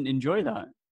didn't enjoy that.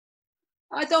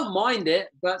 I don't mind it,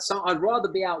 but I'd rather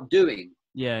be out doing.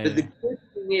 Yeah. But the good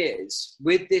thing is,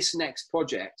 with this next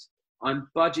project, I'm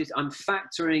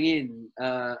factoring in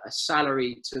a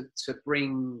salary to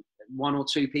bring 1 or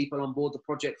 2 people on board the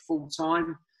project full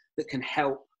time that can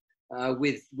help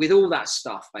with all that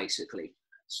stuff, basically.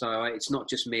 So it's not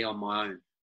just me on my own.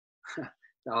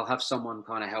 I'll have someone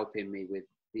kind of helping me with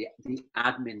the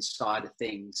admin side of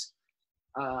things.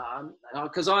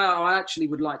 Because I actually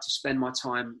would like to spend my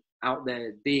time out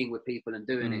there being with people and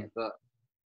doing it, but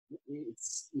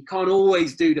you can't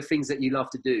always do the things that you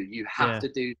love to do. You have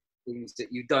to do things that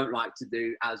you don't like to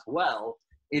do as well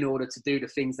in order to do the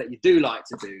things that you do like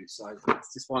to do. So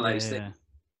it's just one of those things.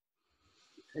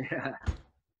 Yeah.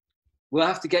 We'll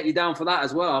have to get you down for that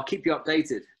as well. I'll keep you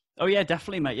updated. Oh yeah,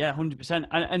 definitely, mate. Yeah, 100%.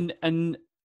 And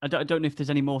I don't know if there's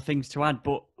any more things to add,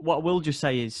 but what I will just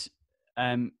say is,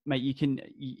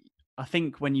 mate, I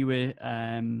think when you were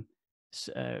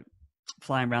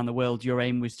flying around the world, your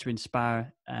aim was to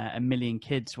inspire 1 million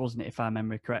kids, wasn't it? If I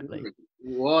remember correctly.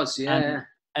 It was, yeah.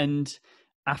 And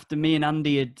after me and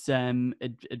Andy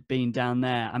had been down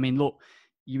there, I mean, look,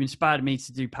 you inspired me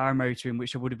to do paramotoring,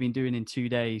 which I would have been doing in 2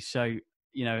 days. So,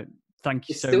 you know, thank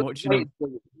you so much.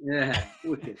 Yeah.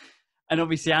 And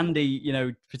obviously Andy, you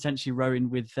know, potentially rowing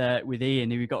with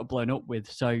Ian, who we got blown up with.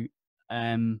 So,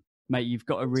 mate, you've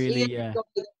got a really.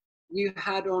 You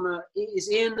had is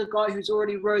Ian the guy who's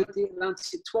already rowed the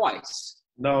Atlantic twice?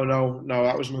 No,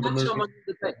 that was another movie.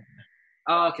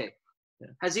 Oh, okay. Yeah.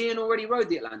 Has Ian already rowed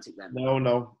the Atlantic then?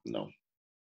 No.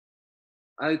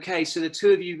 Okay, so the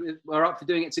two of you are up for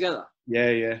doing it together?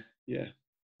 Yeah.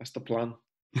 That's the plan.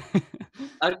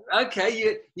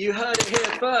 Okay, you heard it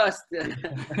here first.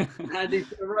 And he's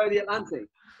going to row the Atlantic.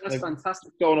 That's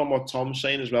fantastic. Going on what Tom's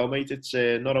saying as well, mate. It's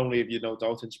not only have you no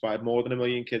doubt inspired more than 1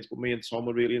 million kids, but me and Tom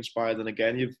are really inspired. And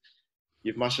again,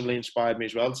 you've massively inspired me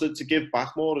as well to give back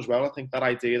more as well. I think that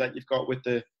idea that you've got with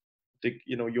the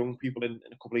you know, young people in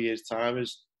a couple of years' time,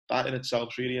 is that in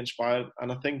itself really inspired.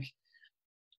 And I think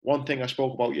one thing I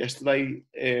spoke about yesterday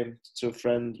to a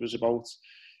friend was about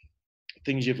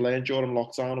things you've learned during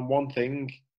lockdown. And one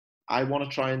thing I want to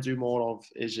try and do more of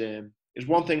is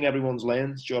one thing everyone's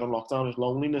learned during lockdown is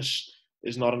loneliness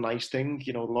is not a nice thing.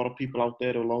 You know, a lot of people out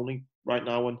there are lonely right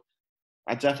now, and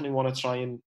I definitely want to try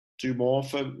and do more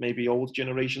for maybe old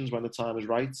generations when the time is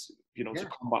right, you know, to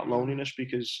combat loneliness,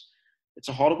 because it's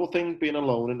a horrible thing being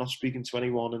alone and not speaking to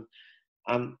anyone.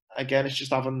 And again, it's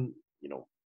just having, you know,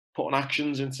 putting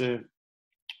actions into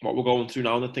what we're going through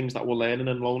now and the things that we're learning.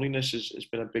 And loneliness has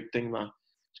been a big thing that's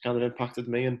kind of impacted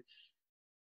me. And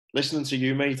listening to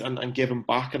you, mate, and giving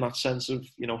back in that sense of,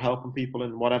 you know, helping people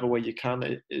in whatever way you can,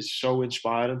 it is so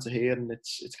inspiring to hear. And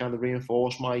it's kind of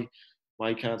reinforced my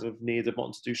kind of need of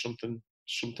wanting to do something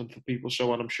for people.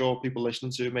 So, and I'm sure people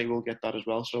listening to it, mate, will get that as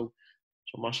well. So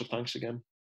massive thanks again.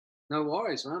 No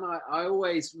worries, man. I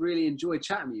always really enjoy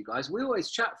chatting with you guys. We always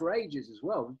chat for ages as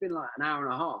well. We've been like an hour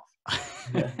and a half.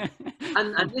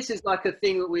 And this is like a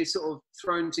thing that we've sort of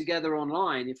thrown together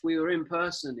online. If we were in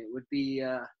person, it would be...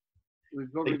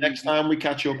 next time we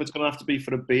catch up, it's going to have to be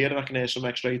for a beer, and I can hear some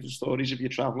X-rated stories if you're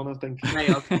travelling, I think.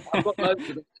 Hey, I've got loads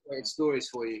of X-rated stories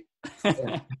for you.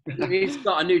 He's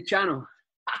got a new channel.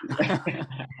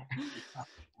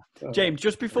 James,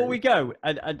 just before we go,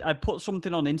 I put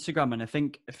something on Instagram, and I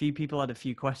think a few people had a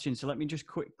few questions. So let me just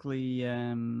quickly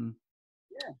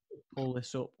pull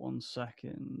this up 1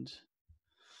 second.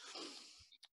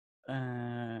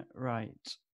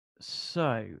 Right.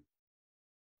 So,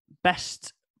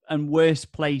 best and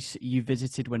worst place you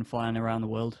visited when flying around the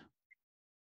world?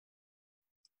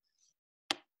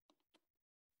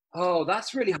 Oh,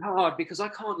 that's really hard because I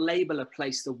can't label a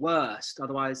place the worst.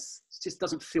 Otherwise, it just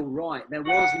doesn't feel right. There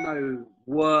was no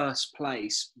worst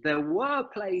place. There were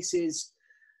places.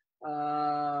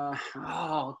 It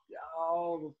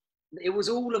was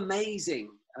all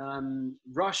amazing.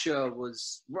 Russia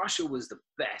was the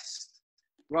best.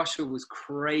 Russia was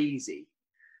crazy,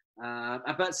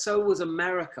 but so was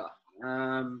America.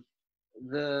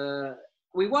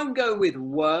 We won't go with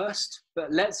worst,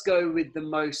 but let's go with the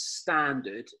most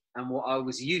standard. And what I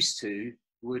was used to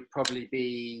would probably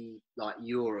be like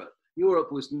Europe. Europe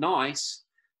was nice,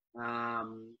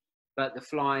 but the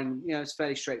flying, it's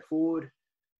fairly straightforward.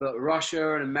 But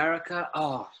Russia and America,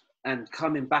 and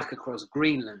coming back across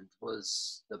Greenland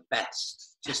was the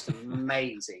best. Just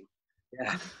amazing.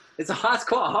 Yeah, that's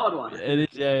quite a hard one. It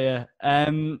is, yeah.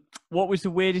 What was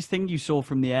the weirdest thing you saw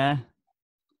from the air?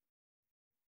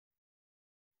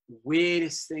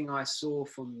 Weirdest thing I saw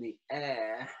from the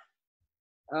air,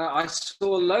 I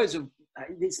saw loads of.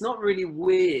 It's not really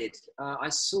weird. I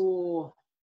saw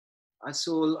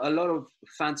a lot of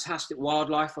fantastic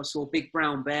wildlife. I saw big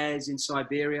brown bears in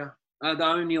Siberia. They're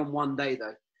only on one day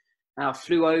though. I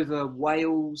flew over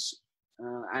whales,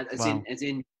 as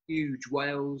in huge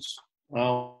whales.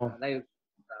 Wow. That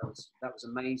was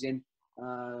amazing.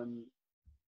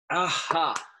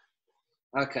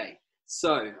 Okay.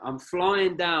 So I'm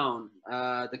flying down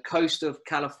the coast of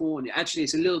California. Actually,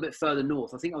 it's a little bit further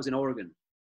north. I think I was in Oregon.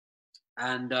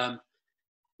 And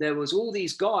there was all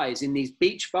these guys in these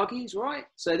beach buggies, right?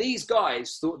 So these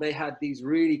guys thought they had these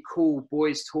really cool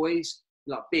boys' toys,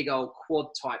 like big old quad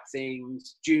type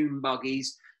things, dune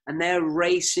buggies, and they're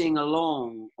racing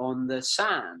along on the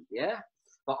sand, yeah?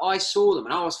 But I saw them,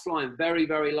 and I was flying very,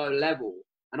 very low level.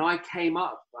 And I came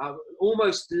up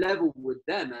almost level with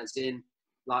them, as in,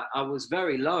 like I was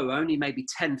very low, only maybe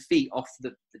 10 feet off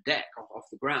the deck, off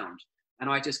the ground. And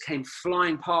I just came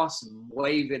flying past them,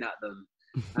 waving at them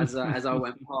as I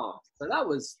went past. So that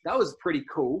was pretty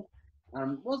cool.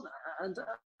 And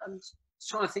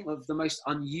trying to think of the most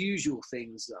unusual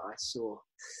things that I saw.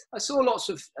 I saw lots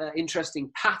of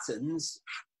interesting patterns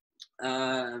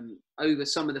over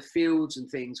some of the fields and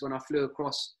things when I flew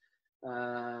across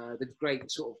the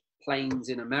great sort of plains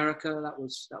in America. That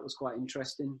was quite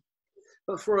interesting.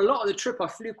 But for a lot of the trip, I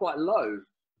flew quite low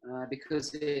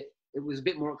because it was a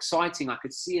bit more exciting. I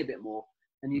could see a bit more,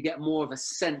 and you get more of a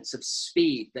sense of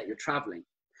speed that you're traveling.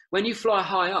 When you fly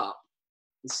high up,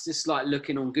 it's just like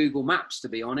looking on Google Maps, to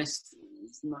be honest.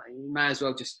 You may as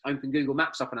well just open Google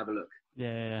Maps up and have a look.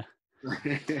 Yeah.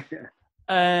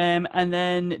 And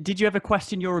then, did you ever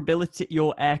question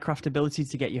your aircraft ability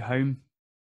to get you home?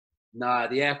 No,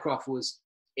 the aircraft was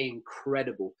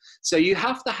incredible. So you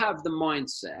have to have the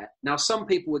mindset. Now, some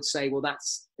people would say, well,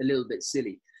 that's a little bit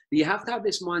silly. But you have to have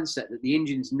this mindset that the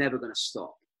engine's never going to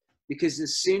stop. Because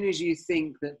as soon as you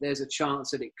think that there's a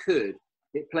chance that it could,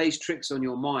 it plays tricks on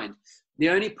your mind. The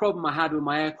only problem I had with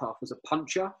my aircraft was a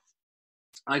puncture.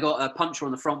 I got a puncture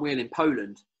on the front wheel in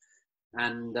Poland.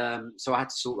 And so I had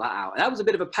to sort that out. That was a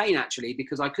bit of a pain, actually,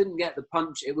 because I couldn't get the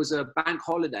punch. It was a bank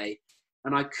holiday,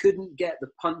 and I couldn't get the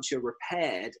puncture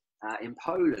repaired in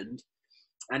Poland.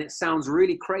 And it sounds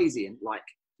really crazy. And like,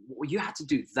 you had to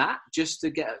do that just to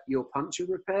get your puncture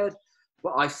repaired.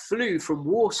 But I flew from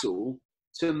Warsaw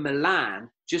to Milan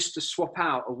just to swap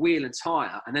out a wheel and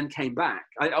tire, and then came back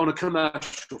on a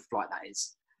commercial flight, that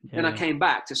is. Yeah. Then I came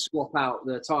back to swap out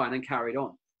the tire and then carried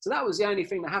on. So that was the only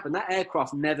thing that happened. That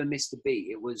aircraft never missed a beat.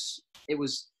 It was,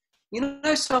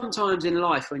 sometimes in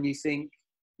life when you think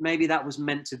maybe that was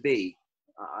meant to be,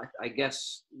 I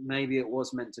guess maybe it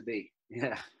was meant to be.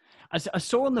 Yeah. I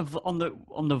saw on the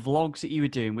vlogs that you were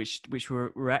doing, which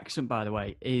were excellent, by the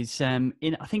way, is I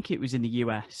think it was in the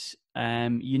US.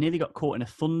 You nearly got caught in a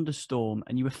thunderstorm,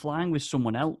 and you were flying with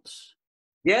someone else.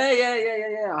 Yeah.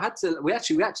 We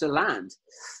had to land.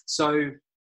 So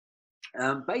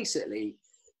basically,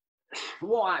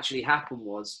 what actually happened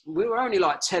was we were only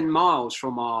like 10 miles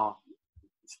from our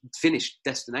finished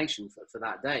destination for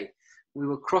that day. We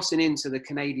were crossing into the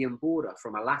Canadian border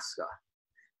from Alaska,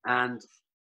 and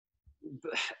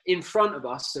in front of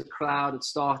us, the cloud had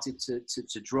started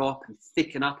to drop and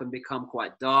thicken up and become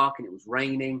quite dark, and it was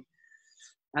raining.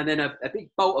 And then a big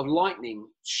bolt of lightning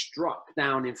struck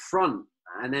down in front.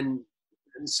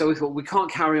 So we thought, we can't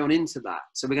carry on into that.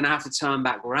 So we're going to have to turn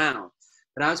back round.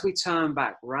 But as we turned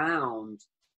back round,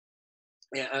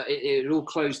 it all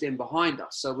closed in behind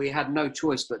us. So we had no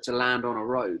choice but to land on a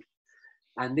road.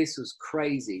 And this was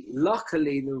crazy.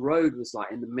 Luckily, the road was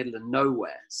like in the middle of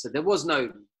nowhere. So there was no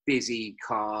busy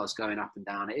cars going up and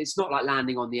down. It's not like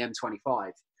landing on the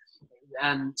M25.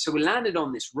 And so we landed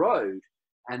on this road,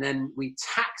 and then we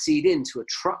taxied into a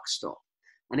truck stop.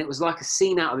 And it was like a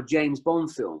scene out of a James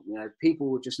Bond film. You know,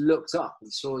 people just looked up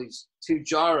and saw these two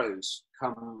gyros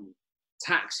come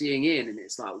taxiing in, and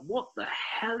it's like, what the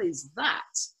hell is that?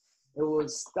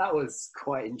 That was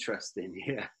quite interesting.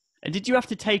 Yeah. And did you have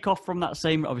to take off from that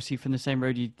same, obviously from the same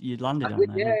road you landed on?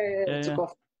 Yeah. Took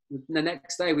off. The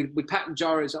next day we packed the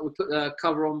gyros up, we put the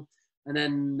cover on, and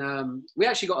then we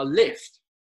actually got a lift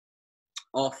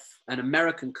off an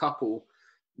American couple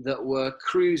that were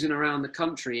cruising around the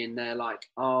country in their like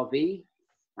RV,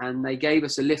 and they gave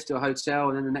us a lift to a hotel,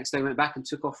 and then the next day went back and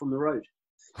took off from the road.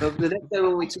 But the next day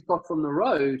when we took off from the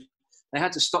road, they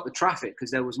had to stop the traffic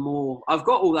because there was more. I've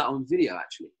got all that on video,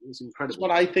 actually. It was incredible. That's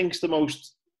what I think's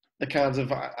the kind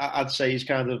of, I'd say, is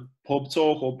kind of pub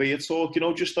talk or beer talk, you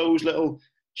know, just those little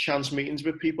chance meetings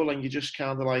with people, and you just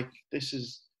kind of like, this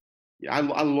is, I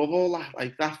love all that.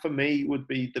 Like, that for me would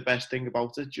be the best thing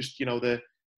about it. Just, you know,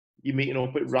 you're meeting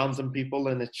up with random people,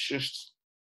 and it's just,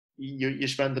 you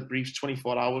spend the brief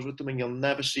 24 hours with them, and you'll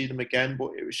never see them again,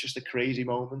 but it was just a crazy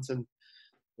moment. And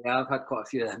yeah, I've had quite a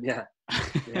few of them, yeah.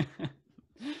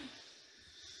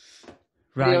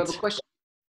 Right. Do you have a question?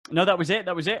 No, that was it.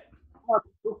 Oh,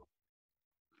 cool.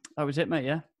 That was it, mate,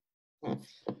 yeah.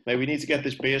 Maybe we need to get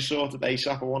this beer sorted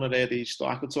ASAP. I want to hear these.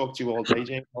 I could talk to you all day,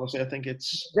 James. Honestly, I think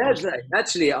it's...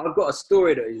 Actually, I've got a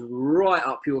story that is right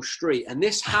up your street. And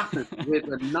this happened with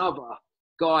another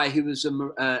guy who was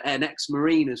an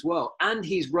ex-Marine as well. And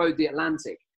he's rode the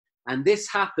Atlantic. And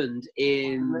this happened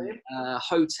in a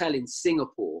hotel in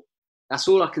Singapore. That's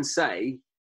all I can say.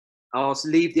 I'll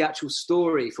leave the actual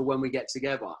story for when we get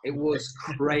together. It was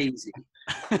crazy.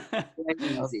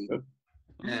 Crazy.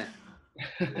 Yeah.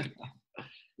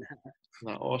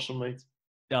 Awesome, mate.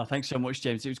 Yeah, thanks so much,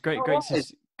 James. It was great to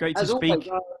As speak. Always,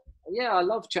 yeah, I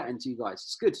love chatting to you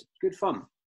guys. It's good fun.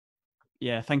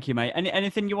 Yeah, thank you, mate.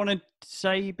 Anything you want to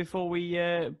say before we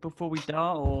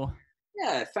start, or?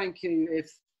 Yeah, thank you. If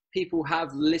people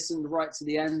have listened right to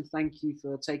the end, thank you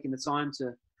for taking the time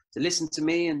to listen to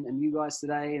me and you guys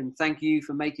today, and thank you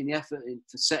for making the effort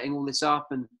for setting all this up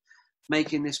and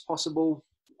making this possible.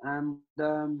 And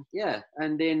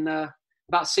and in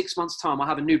about 6 months' time, I'll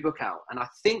have a new book out, and I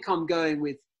think I'm going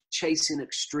with Chasing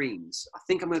Extremes. I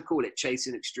think I'm going to call it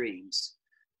Chasing Extremes.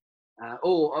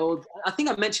 Or I think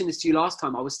I mentioned this to you last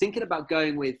time. I was thinking about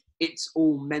going with It's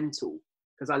All Mental,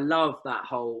 because I love that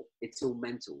whole it's all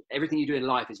mental. Everything you do in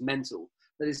life is mental.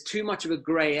 But there's too much of a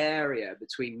grey area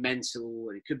between mental,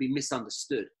 and it could be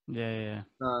misunderstood. Yeah.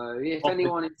 So if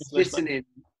anyone is listening,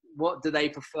 what do they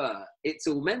prefer? It's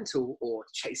All Mental or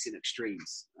Chasing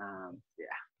Extremes? Yeah.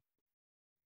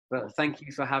 But thank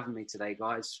you for having me today,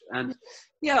 guys. And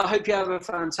yeah, I hope you have a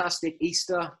fantastic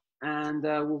Easter, and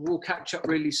we'll catch up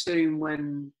really soon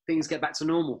when things get back to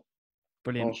normal.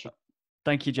 Brilliant. Awesome.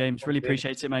 Thank you, James. Really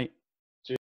appreciate it, mate.